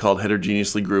is what's called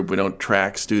heterogeneously grouped. We don't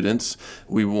track students.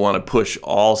 We want to push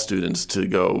all students to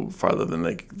go farther than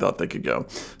they thought they could go.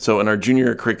 So in our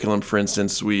junior curriculum, for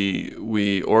instance,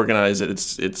 we organize it.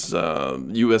 It's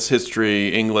U.S. history,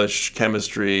 English,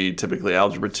 chemistry, typically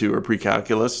algebra 2 or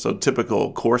pre-calculus, so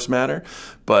typical course matter,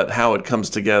 but how it comes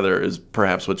together is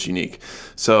perhaps what's unique.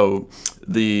 So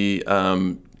the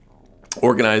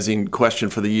organizing question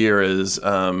for the year is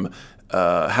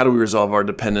how do we resolve our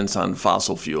dependence on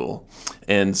fossil fuel?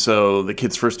 And so the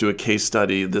kids first do a case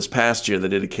study. This past year, they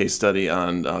did a case study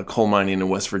on coal mining in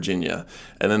West Virginia.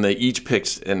 And then they each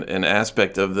picked an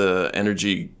aspect of the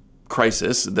energy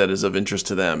crisis that is of interest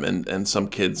to them. And some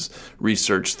kids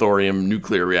researched thorium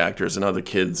nuclear reactors, and other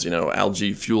kids,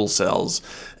 algae fuel cells.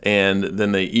 And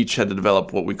then they each had to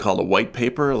develop what we call a white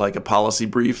paper, like a policy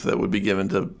brief that would be given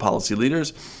to policy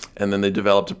leaders. And then they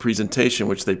developed a presentation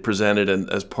which they presented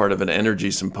as part of an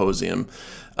energy symposium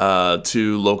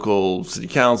to local city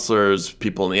councilors,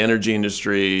 people in the energy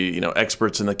industry,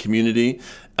 experts in the community.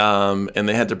 And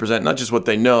they had to present not just what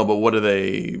they know, but what do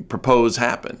they propose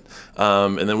happen.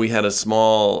 And then we had a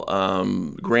small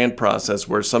grant process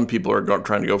where some people are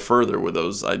trying to go further with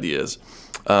those ideas.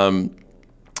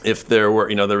 If there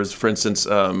were, there was, for instance,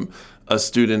 a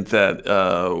student that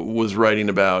was writing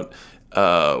about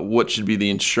what should be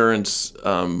the insurance,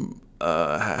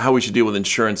 how we should deal with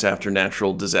insurance after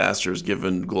natural disasters,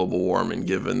 given global warming,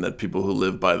 given that people who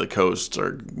live by the coast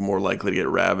are more likely to get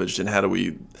ravaged, and how do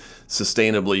we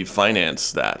sustainably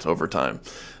finance that over time.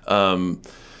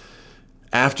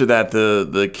 After that,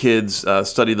 the kids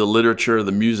studied the literature,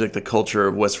 the music, the culture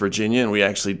of West Virginia, and we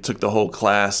actually took the whole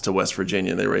class to West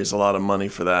Virginia. They raised a lot of money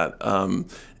for that.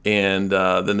 And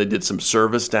then they did some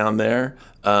service down there.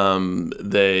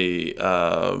 They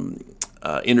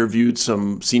interviewed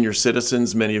some senior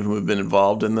citizens, many of whom have been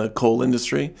involved in the coal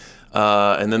industry.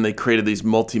 And then they created these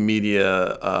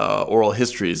multimedia oral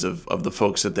histories of the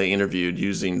folks that they interviewed,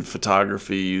 using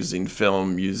photography, using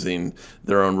film, using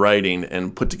their own writing,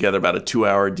 and put together about a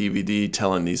 2-hour DVD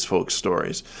telling these folks'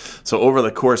 stories. So over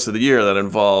the course of the year, that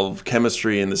involved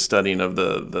chemistry and the studying of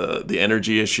the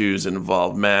energy issues, and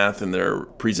involved math and their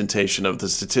presentation of the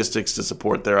statistics to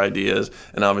support their ideas,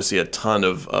 and obviously a ton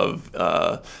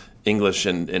of English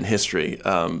and history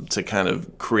to kind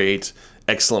of create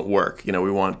excellent work.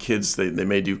 We want kids, they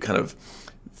may do kind of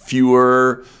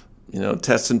fewer,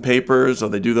 tests and papers, or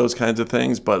they do those kinds of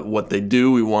things, but what they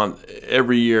do, we want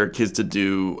every year kids to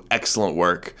do excellent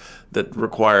work that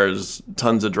requires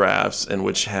tons of drafts and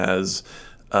which has,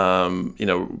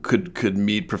 could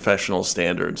meet professional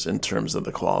standards in terms of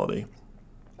the quality.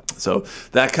 So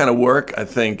that kind of work, I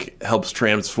think, helps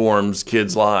transforms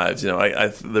kids' lives.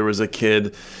 There was a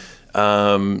kid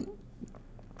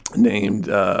named,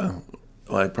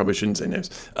 I probably shouldn't say names,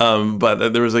 but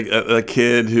there was a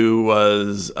kid who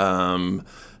was,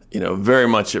 very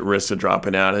much at risk of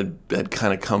dropping out, had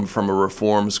kind of come from a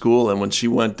reform school. And when she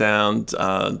went down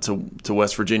to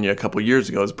West Virginia a couple years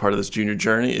ago as part of this junior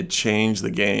journey, it changed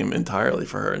the game entirely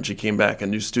for her. And she came back a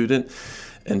new student,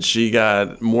 and she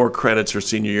got more credits her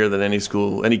senior year than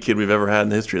any kid we've ever had in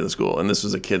the history of the school. And this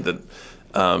was a kid that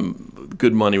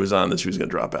good money was on that she was going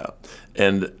to drop out.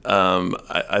 And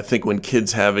I think when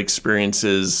kids have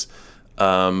experiences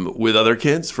with other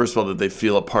kids, first of all, that they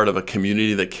feel a part of a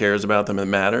community that cares about them and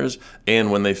matters,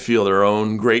 and when they feel their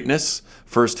own greatness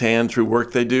firsthand through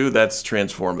work they do, that's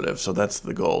transformative. So that's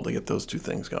the goal, to get those two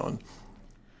things going.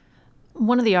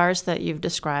 One of the R's that you've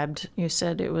described, you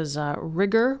said it was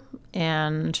rigor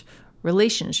and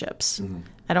relationships.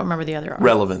 I don't remember the other R.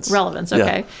 Relevance. Relevance,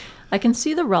 okay. Yeah. I can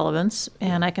see the relevance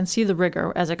and I can see the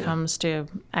rigor as it comes to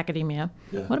academia.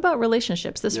 Yeah. What about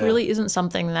relationships? This really isn't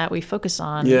something that we focus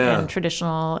on in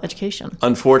traditional education.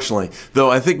 Unfortunately,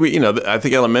 though, I think I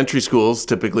think elementary schools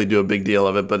typically do a big deal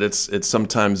of it, but it's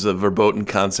sometimes a verboten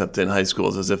concept in high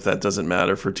schools, as if that doesn't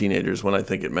matter for teenagers, when I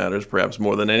think it matters perhaps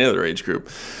more than any other age group.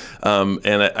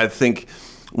 And I think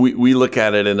we look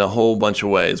at it in a whole bunch of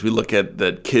ways. We look at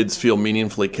that kids feel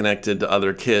meaningfully connected to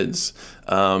other kids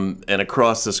and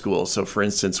across the school. So, for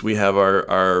instance, we have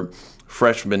our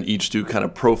freshmen each do kind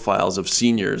of profiles of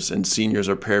seniors, and seniors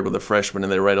are paired with a freshman,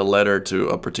 and they write a letter to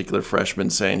a particular freshman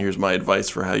saying, here's my advice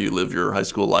for how you live your high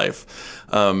school life.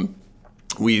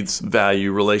 We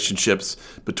value relationships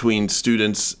between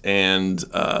students and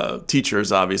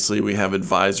teachers, obviously. We have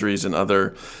advisories and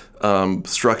other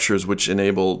structures which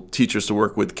enable teachers to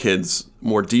work with kids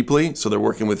more deeply, so they're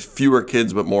working with fewer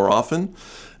kids but more often,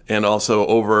 and also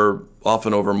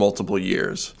often over multiple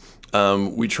years.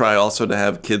 We try also to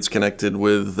have kids connected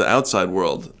with the outside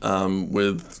world,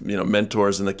 with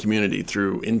mentors in the community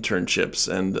through internships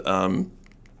and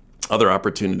other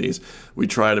opportunities. We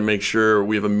try to make sure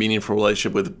we have a meaningful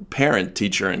relationship with parent,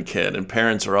 teacher, and kid. And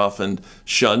parents are often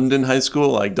shunned in high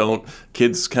school. Like, don't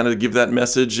kids kind of give that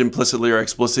message implicitly or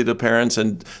explicitly to parents?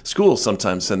 And schools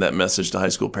sometimes send that message to high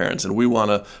school parents. And we want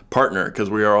to partner because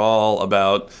we are all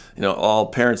about, all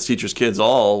parents, teachers, kids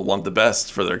all want the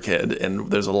best for their kid.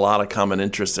 And there's a lot of common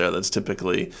interest there that's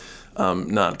typically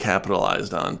not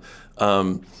capitalized on.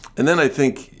 And then I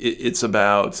think it's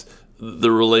about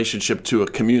the relationship to a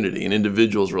community, an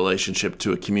individual's relationship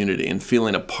to a community, and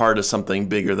feeling a part of something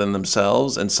bigger than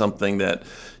themselves and something that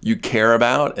you care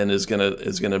about and is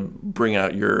gonna bring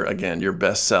out your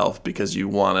best self because you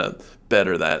want to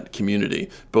better that community,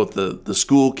 both the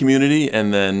school community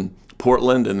and then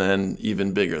Portland, and then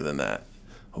even bigger than that,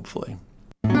 hopefully.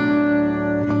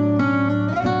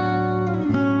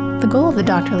 The goal of the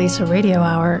Dr. Lisa Radio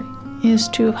Hour is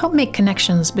to help make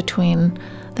connections between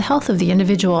the health of the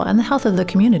individual and the health of the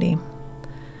community.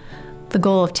 The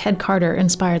goal of Ted Carter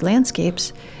Inspired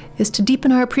Landscapes is to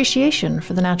deepen our appreciation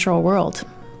for the natural world.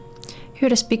 Here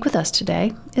to speak with us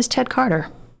today is Ted Carter.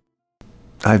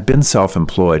 I've been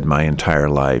self-employed my entire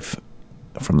life.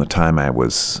 From the time I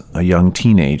was a young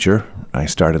teenager, I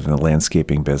started in the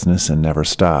landscaping business and never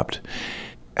stopped.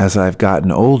 As I've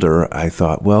gotten older, I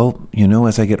thought,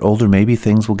 as I get older, maybe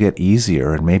things will get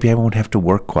easier and maybe I won't have to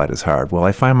work quite as hard. Well,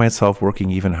 I find myself working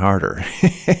even harder.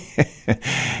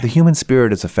 The human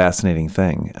spirit is a fascinating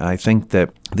thing. I think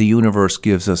that the universe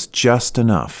gives us just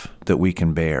enough that we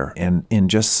can bear and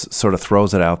just sort of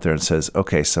throws it out there and says,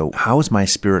 okay, so how is my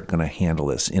spirit going to handle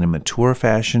this in a mature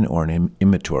fashion or an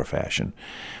immature fashion?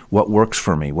 What works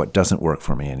for me? What doesn't work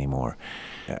for me anymore?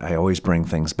 I always bring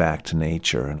things back to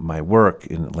nature. And my work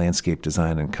in landscape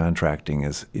design and contracting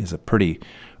is a pretty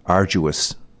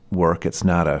arduous work. It's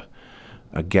not a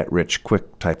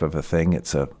get-rich-quick type of a thing.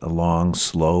 It's a long,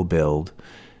 slow build.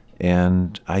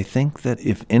 And I think that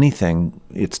if anything,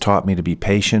 it's taught me to be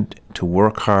patient, to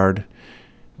work hard,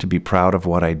 to be proud of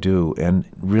what I do, and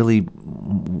really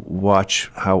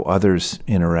watch how others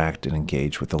interact and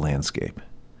engage with the landscape.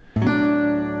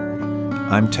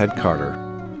 I'm Ted Carter.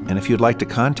 And if you'd like to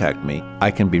contact me, I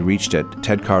can be reached at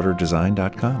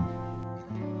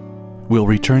tedcarterdesign.com. We'll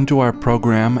return to our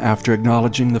program after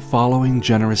acknowledging the following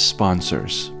generous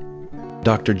sponsors.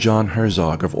 Dr. John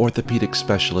Herzog of Orthopedic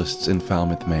Specialists in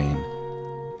Falmouth, Maine.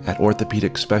 At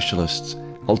Orthopedic Specialists,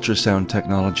 ultrasound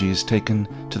technology is taken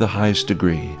to the highest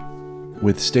degree.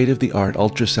 With state-of-the-art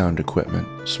ultrasound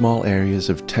equipment, small areas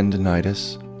of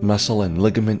tendinitis, muscle and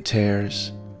ligament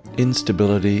tears,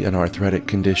 instability, and arthritic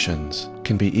conditions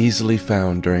can be easily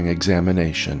found during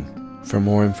examination. For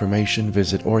more information,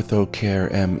 visit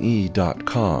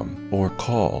orthocareme.com or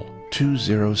call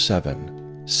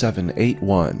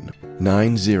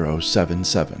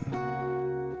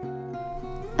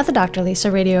 207-781-9077. At the Dr.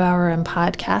 Lisa Radio Hour and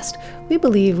Podcast, we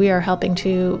believe we are helping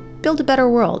to build a better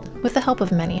world with the help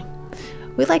of many.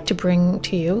 We'd like to bring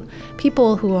to you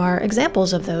people who are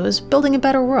examples of those building a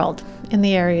better world in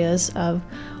the areas of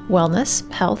wellness,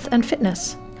 health, and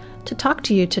fitness. To talk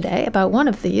to you today about one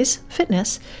of these,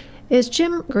 fitness, is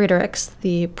Jim Greatorex,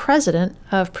 the president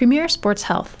of Premier Sports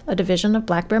Health, a division of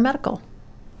Black Bear Medical.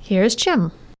 Here's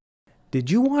Jim. Did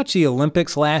you watch the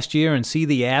Olympics last year and see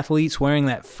the athletes wearing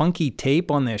that funky tape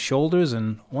on their shoulders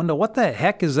and wonder what the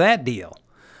heck is that deal?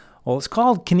 Well, it's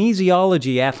called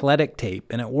kinesiology athletic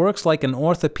tape, and it works like an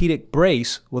orthopedic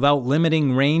brace without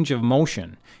limiting range of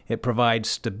motion. It provides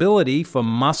stability for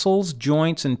muscles,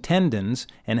 joints, and tendons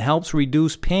and helps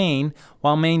reduce pain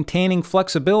while maintaining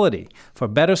flexibility for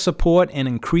better support and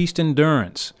increased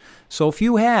endurance. So if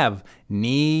you have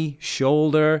knee,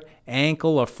 shoulder,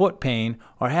 ankle, or foot pain,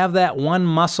 or have that one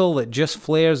muscle that just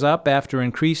flares up after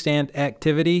increased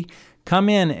activity, come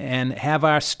in and have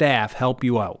our staff help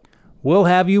you out. We'll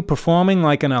have you performing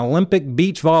like an Olympic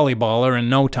beach volleyballer in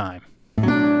no time.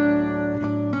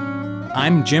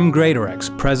 I'm Jim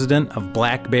Greatorex, president of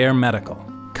Black Bear Medical.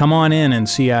 Come on in and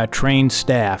see our trained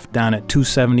staff down at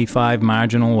 275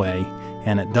 Marginal Way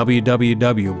and at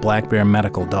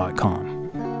www.blackbearmedical.com.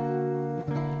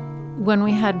 When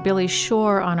we had Billy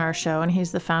Shore on our show, and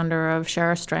he's the founder of Share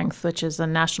Our Strength, which is a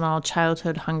national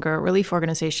childhood hunger relief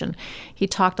organization, he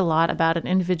talked a lot about an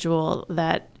individual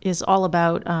that is all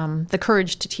about the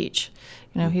courage to teach.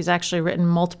 You know, he's actually written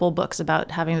multiple books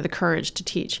about having the courage to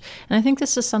teach. And I think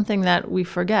this is something that we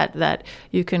forget, that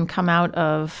you can come out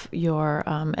of your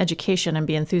education and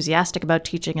be enthusiastic about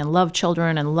teaching and love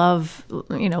children and love,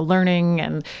 learning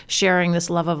and sharing this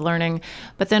love of learning.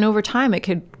 But then over time,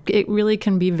 it really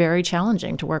can be very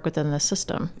challenging to work within the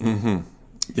system. Mm-hmm.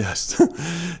 Yes.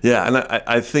 Yeah. And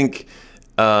I think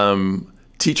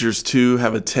teachers, too,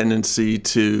 have a tendency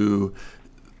to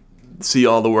see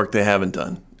all the work they haven't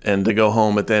done and to go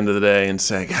home at the end of the day and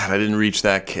say, God, I didn't reach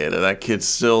that kid, or that kid's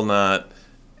still not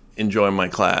enjoying my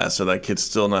class, or that kid's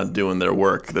still not doing their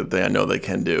work that I know they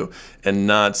can do, and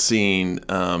not seeing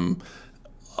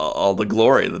all the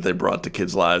glory that they brought to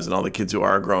kids' lives and all the kids who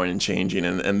are growing and changing.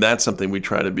 And that's something we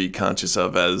try to be conscious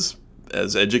of as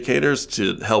educators,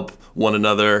 to help one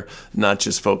another not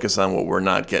just focus on what we're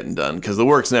not getting done, because the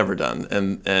work's never done.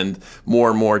 And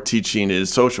more teaching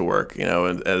is social work,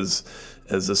 and as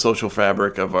the social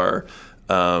fabric of our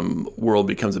world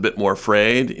becomes a bit more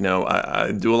frayed,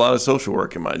 I do a lot of social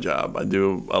work in my job. I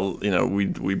do,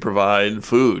 we provide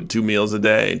food, 2 meals a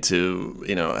day to,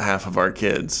 half of our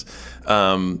kids.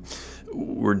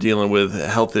 We're dealing with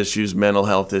health issues, mental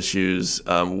health issues,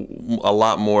 a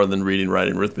lot more than reading,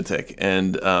 writing, arithmetic,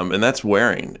 and that's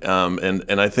wearing.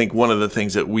 And I think one of the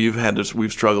things that we've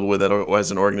struggled with as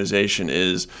an organization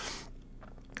is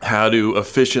how to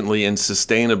efficiently and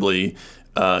sustainably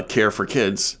care for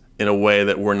kids in a way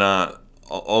that we're not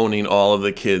owning all of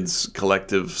the kids'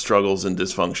 collective struggles and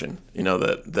dysfunction.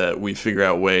 That we figure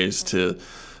out ways to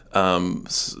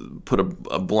put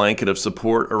a blanket of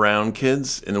support around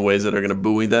kids in the ways that are going to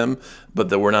buoy them, but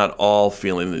that we're not all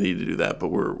feeling the need to do that, but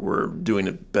we're doing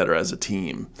it better as a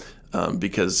team.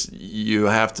 Because you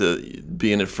have to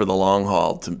be in it for the long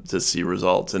haul to see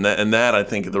results, and that I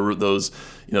think the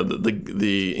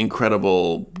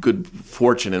incredible good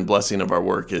fortune and blessing of our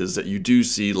work is that you do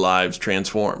see lives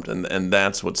transformed, and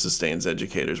that's what sustains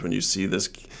educators. When you see this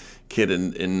kid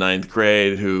in ninth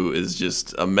grade who is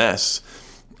just a mess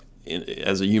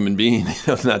as a human being,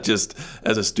 not just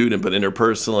as a student, but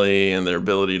interpersonally, and their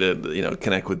ability to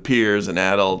connect with peers and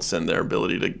adults, and their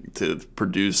ability to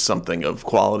produce something of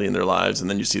quality in their lives. And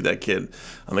then you see that kid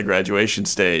on the graduation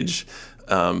stage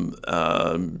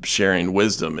sharing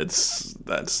wisdom.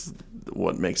 That's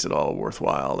what makes it all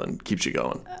worthwhile and keeps you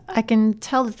going. I can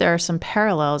tell that there are some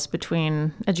parallels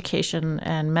between education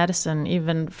and medicine,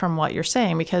 even from what you're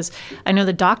saying, because I know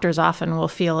the doctors often will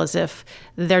feel as if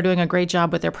they're doing a great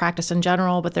job with their practice in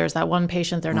general, but there's that one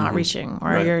patient they're not reaching, or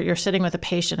right. You're sitting with a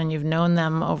patient and you've known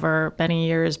them over many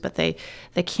years, but they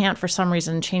can't for some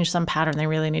reason change some pattern they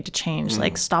really need to change,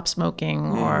 like stop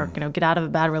smoking or get out of a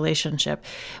bad relationship.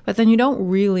 But then you don't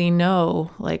really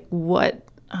know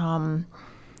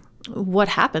what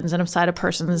happens inside a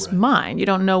person's mind. You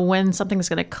don't know when something's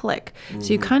going to click.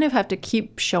 So you kind of have to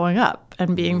keep showing up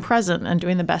and being present and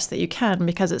doing the best that you can,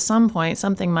 because at some point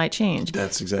something might change.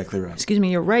 That's exactly right. Excuse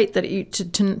me, you're right that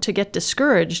to get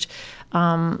discouraged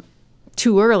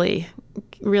too early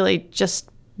really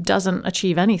just doesn't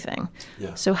achieve anything.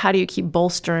 Yeah. So how do you keep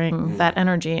bolstering that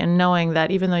energy and knowing that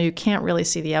even though you can't really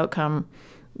see the outcome,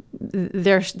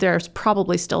 there's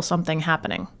probably still something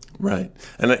happening. Right.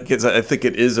 And I think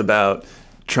it is about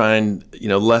trying,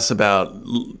 less about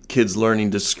kids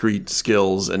learning discrete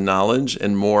skills and knowledge,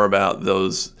 and more about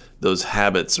those those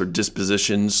habits or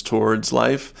dispositions towards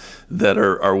life that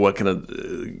are what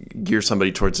can gear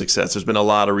somebody towards success. There's been a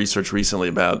lot of research recently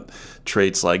about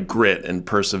traits like grit and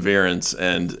perseverance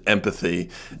and empathy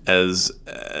as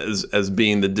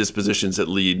being the dispositions that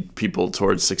lead people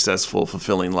towards successful,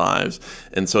 fulfilling lives.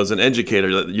 And so as an educator,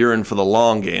 you're in for the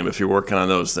long game if you're working on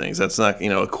those things. That's not,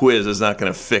 a quiz is not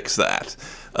going to fix that.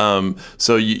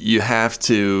 So you have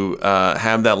to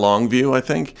have that long view, I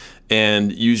think,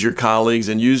 and use your colleagues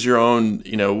and use your own,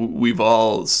 we've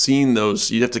all seen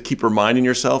those. You have to keep reminding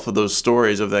yourself of those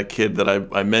stories of that kid that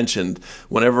I mentioned.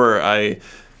 Whenever I,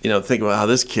 think about how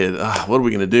this kid, what are we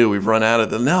going to do? We've run out of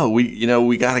them. No,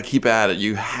 we got to keep at it.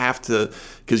 You have to,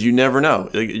 because you never know.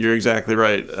 You're exactly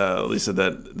right, Lisa,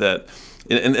 that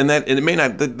it may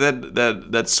not,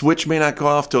 that switch may not go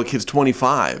off till a kid's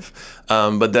 25,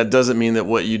 but that doesn't mean that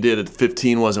what you did at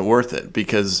 15 wasn't worth it,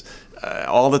 because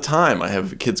all the time I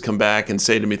have kids come back and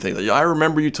say to me things like, I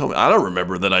remember you told me. I don't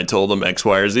remember that I told them X,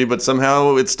 Y, or Z, but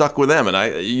somehow it stuck with them,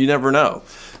 and you never know.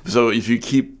 So if you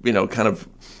keep, kind of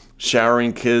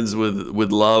showering kids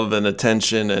with love and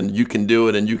attention, and you can do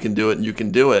it, and you can do it, and you can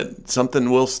do it,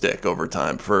 something will stick over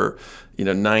time for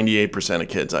 98% of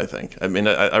kids, I think. I mean,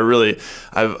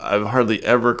 I've hardly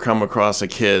ever come across a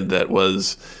kid that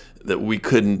we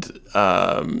couldn't,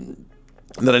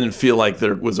 that I didn't feel like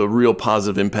there was a real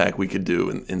positive impact we could do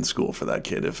in school for that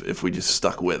kid if we just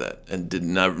stuck with it and did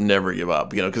never give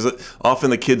up. Because often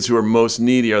the kids who are most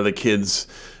needy are the kids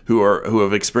who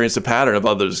have experienced a pattern of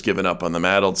others giving up on them.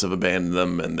 Adults have abandoned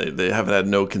them, and they haven't had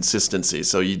no consistency.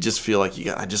 So you just feel like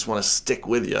I just want to stick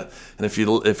with you. And if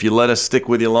you let us stick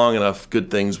with you long enough, good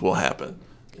things will happen.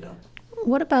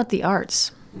 What about the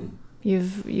arts?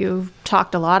 You've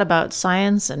talked a lot about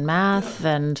science and math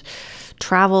and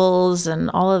travels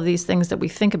and all of these things that we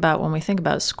think about when we think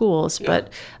about schools. Yeah. But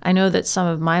I know that some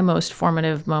of my most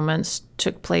formative moments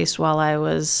took place while I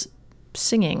was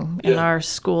singing in our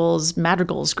school's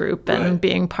madrigals group and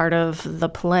being part of the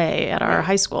play at our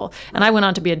high school. And I went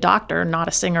on to be a doctor, not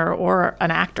a singer or an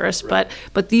actress, but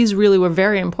these really were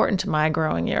very important to my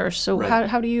growing years. So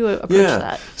how do you approach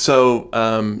that? So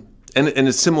and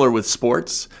it's similar with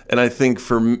sports. And I think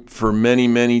for many,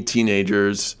 many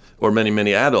teenagers or many,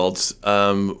 many adults,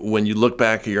 when you look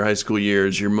back at your high school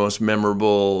years, your most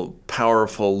memorable,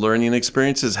 powerful learning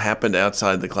experiences happened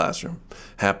outside the classroom,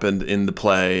 happened in the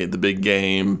play, the big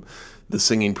game, the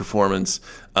singing performance.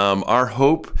 Our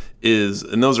hope is,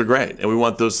 and those are great, and we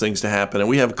want those things to happen. And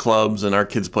we have clubs, and our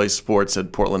kids play sports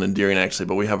at Portland and Deering, actually,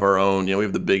 but we have our own, we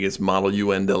have the biggest Model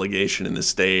UN delegation in the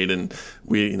state, and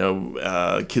we,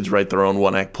 kids write their own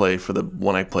one-act play for the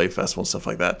one-act play festival and stuff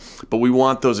like that. But we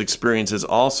want those experiences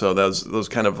also, those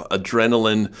kind of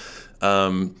adrenaline,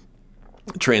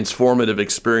 transformative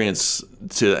experience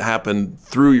to happen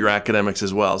through your academics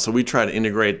as well. So we try to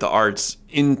integrate the arts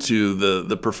into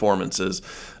the performances.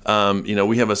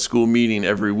 We have a school meeting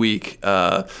every week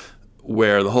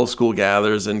where the whole school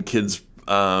gathers and kids,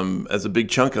 as a big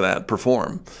chunk of that,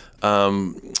 perform.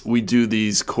 We do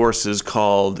these courses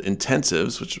called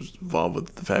intensives, which was involved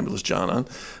with the fabulous John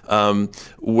on,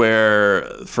 where,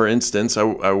 for instance,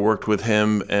 I worked with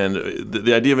him, and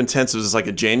the idea of intensives is like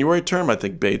a January term. I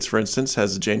think Bates, for instance,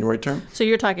 has a January term. So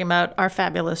you're talking about our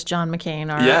fabulous John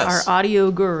McCain, our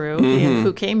audio guru,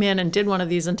 who came in and did one of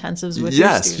these intensives with your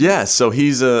students. Yes. So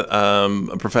he's a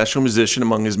professional musician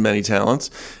among his many talents,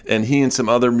 and he and some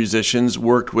other musicians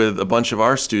worked with a bunch of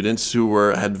our students who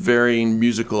had varying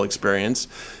musical experience,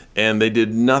 and they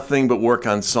did nothing but work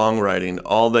on songwriting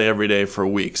all day, every day for a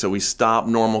week. So we stop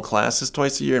normal classes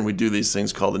twice a year, and we do these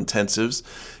things called intensives.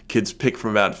 Kids pick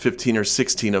from about 15 or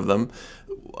 16 of them.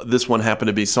 This one happened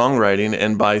to be songwriting,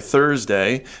 and by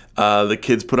Thursday, the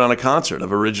kids put on a concert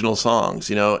of original songs,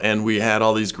 and we had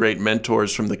all these great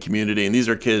mentors from the community, and these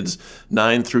are kids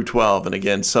 9 through 12. And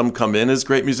again, some come in as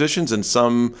great musicians, and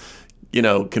some,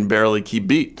 can barely keep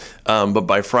beat. But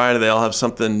by Friday, they all have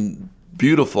something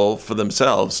beautiful for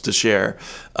themselves to share.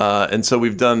 And so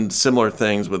we've done similar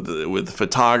things with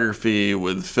photography,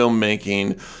 with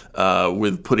filmmaking,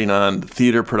 with putting on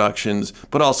theater productions,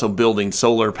 but also building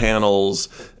solar panels.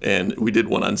 And we did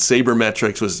one on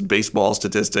sabermetrics, with baseball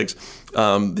statistics.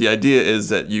 The idea is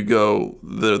that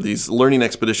there are these learning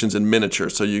expeditions in miniature.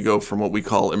 So you go from what we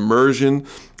call immersion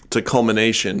to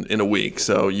culmination in a week.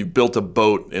 So you've built a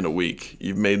boat in a week.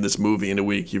 You've made this movie in a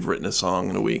week. You've written a song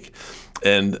in a week.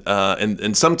 And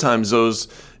sometimes those,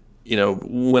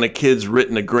 when a kid's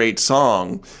written a great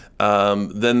song,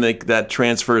 then that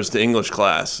transfers to English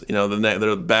class. Then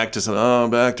they're back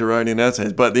to writing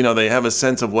essays. But they have a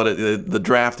sense of what the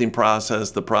drafting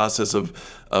process, the process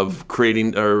of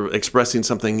creating or expressing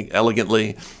something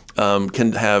elegantly,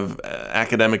 can have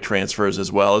academic transfers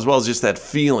as well as just that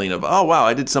feeling of, oh, wow,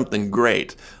 I did something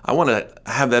great. I want to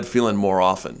have that feeling more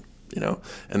often,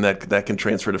 and that can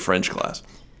transfer to French class.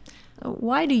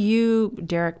 Why do you,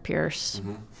 Derek Pierce,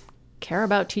 care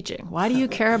about teaching? Why do you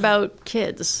care about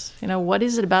kids? What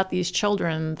is it about these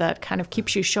children that kind of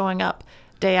keeps you showing up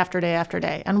day after day after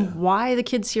day? And why the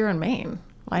kids here in Maine?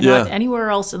 Why not anywhere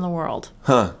else in the world?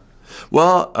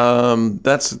 Well,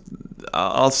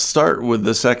 I'll start with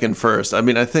the second first. I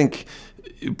mean, I think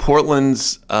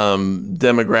Portland's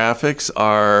demographics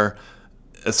are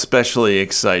especially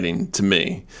exciting to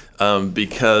me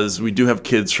because we do have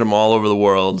kids from all over the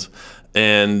world,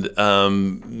 and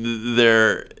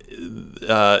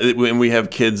we have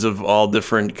kids of all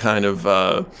different kind of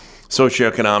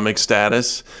socioeconomic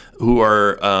status who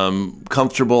are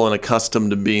comfortable and accustomed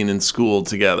to being in school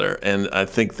together. And I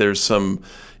think there's some,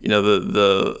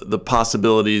 the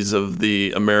possibilities of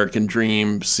the American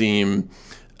dream seem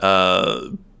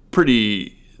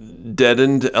pretty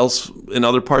deadened in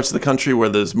other parts of the country where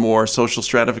there's more social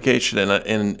stratification,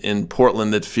 and in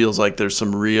Portland it feels like there's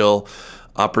some real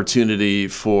opportunity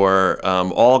for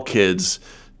all kids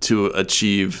to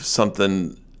achieve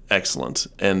something excellent,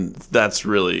 and that's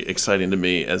really exciting to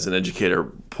me as an educator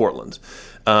in Portland.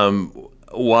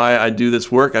 Why I do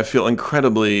this work, I feel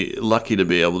incredibly lucky to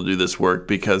be able to do this work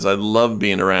because I love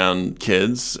being around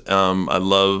kids. I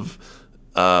love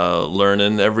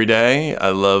learning every day. I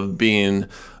love being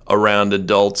around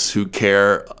adults who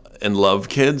care and love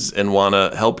kids and want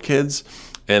to help kids,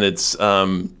 and it's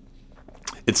very,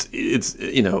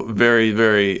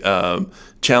 very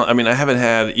challenge. I mean, I haven't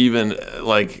had even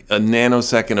like a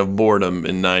nanosecond of boredom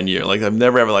in 9 years. Like I've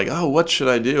never ever oh, what should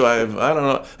I do? I don't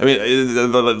know. I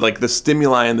mean, like the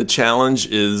stimuli and the challenge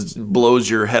blows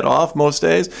your head off most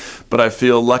days, but I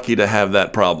feel lucky to have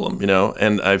that problem,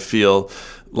 and I feel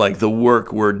like the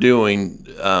work we're doing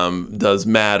does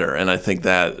matter, and I think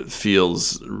that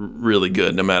feels really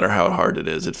good. No matter how hard it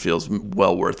is, it feels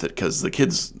well worth it because the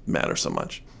kids matter so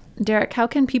much. Derek, how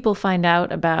can people find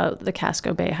out about the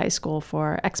Casco Bay High School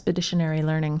for Expeditionary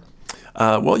Learning?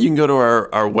 Well, you can go to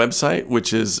our website,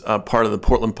 which is part of the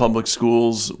Portland Public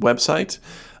Schools website.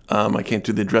 I can't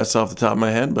do the address off the top of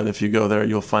my head, but if you go there,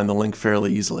 you'll find the link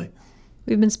fairly easily.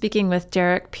 We've been speaking with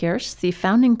Derek Pierce, the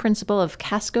founding principal of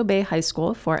Casco Bay High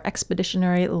School for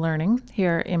Expeditionary Learning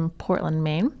here in Portland,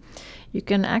 Maine. You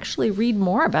can actually read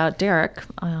more about Derek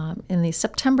in the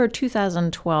September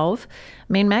 2012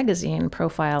 Maine Magazine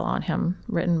profile on him,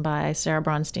 written by Sarah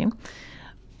Bronstein.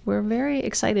 We're very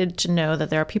excited to know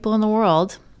that there are people in the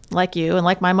world, like you and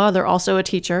like my mother, also a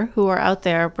teacher, who are out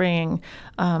there bringing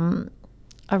a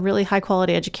really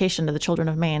high-quality education to the children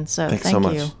of Maine. So thanks so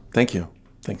much. Thank you.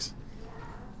 Thanks.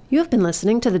 You have been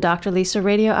listening to the Dr. Lisa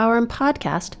Radio Hour and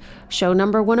Podcast, show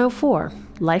number 104,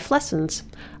 Life Lessons.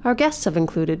 Our guests have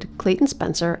included Clayton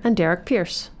Spencer and Derek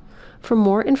Pierce. For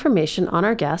more information on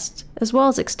our guests, as well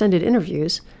as extended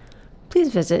interviews, please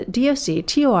visit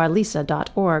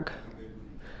doctorlisa.org.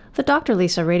 The Dr.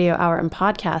 Lisa Radio Hour and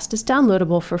Podcast is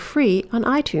downloadable for free on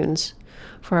iTunes.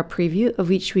 For a preview of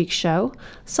each week's show,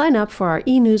 sign up for our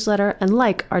e-newsletter and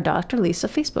like our Dr. Lisa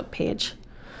Facebook page.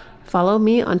 Follow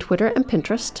me on Twitter and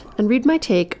Pinterest, and read my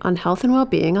take on health and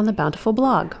well-being on the Bountiful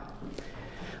blog.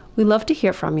 We love to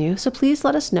hear from you, so please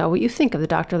let us know what you think of the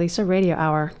Dr. Lisa Radio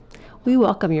Hour. We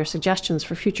welcome your suggestions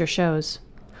for future shows.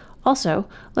 Also,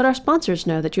 let our sponsors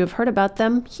know that you have heard about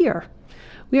them here.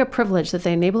 We are privileged that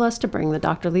they enable us to bring the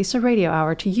Dr. Lisa Radio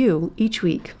Hour to you each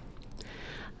week.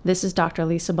 This is Dr.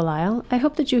 Lisa Belisle. I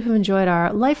hope that you have enjoyed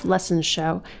our Life Lessons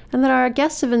show and that our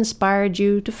guests have inspired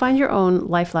you to find your own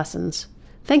life lessons.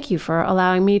 Thank you for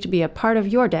allowing me to be a part of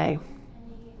your day.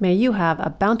 May you have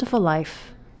a bountiful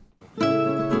life.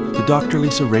 The Dr.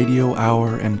 Lisa Radio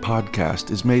Hour and Podcast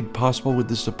is made possible with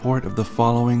the support of the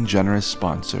following generous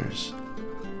sponsors: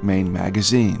 Maine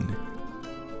Magazine,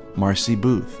 Marcy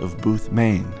Booth of Booth,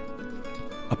 Maine,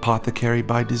 Apothecary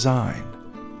by Design,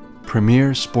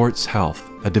 Premier Sports Health,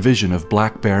 a division of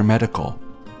Black Bear Medical,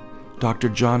 Dr.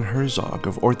 John Herzog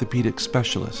of Orthopedic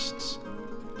Specialists,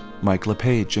 Mike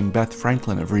LePage and Beth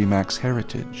Franklin of Remax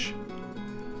Heritage,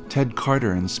 Ted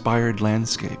Carter Inspired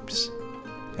Landscapes,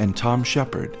 and Tom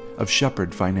Shepard of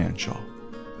Shepard Financial.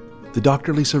 The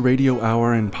Dr. Lisa Radio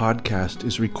Hour and Podcast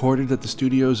is recorded at the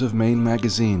studios of Maine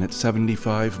Magazine at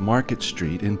 75 Market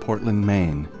Street in Portland,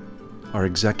 Maine. Our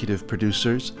executive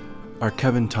producers are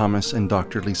Kevin Thomas and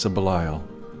Dr. Lisa Belisle.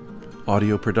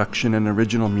 Audio production and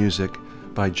original music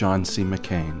by John C.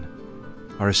 McCain.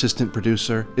 Our assistant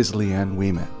producer is Leanne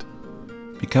Ouimet.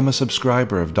 Become a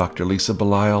subscriber of Dr. Lisa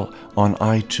Belisle on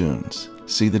iTunes.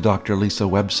 See the Dr. Lisa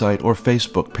website or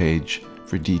Facebook page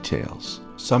for details.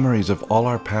 Summaries of all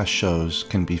our past shows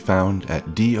can be found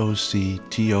at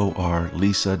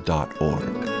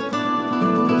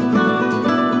doctorlisa.org.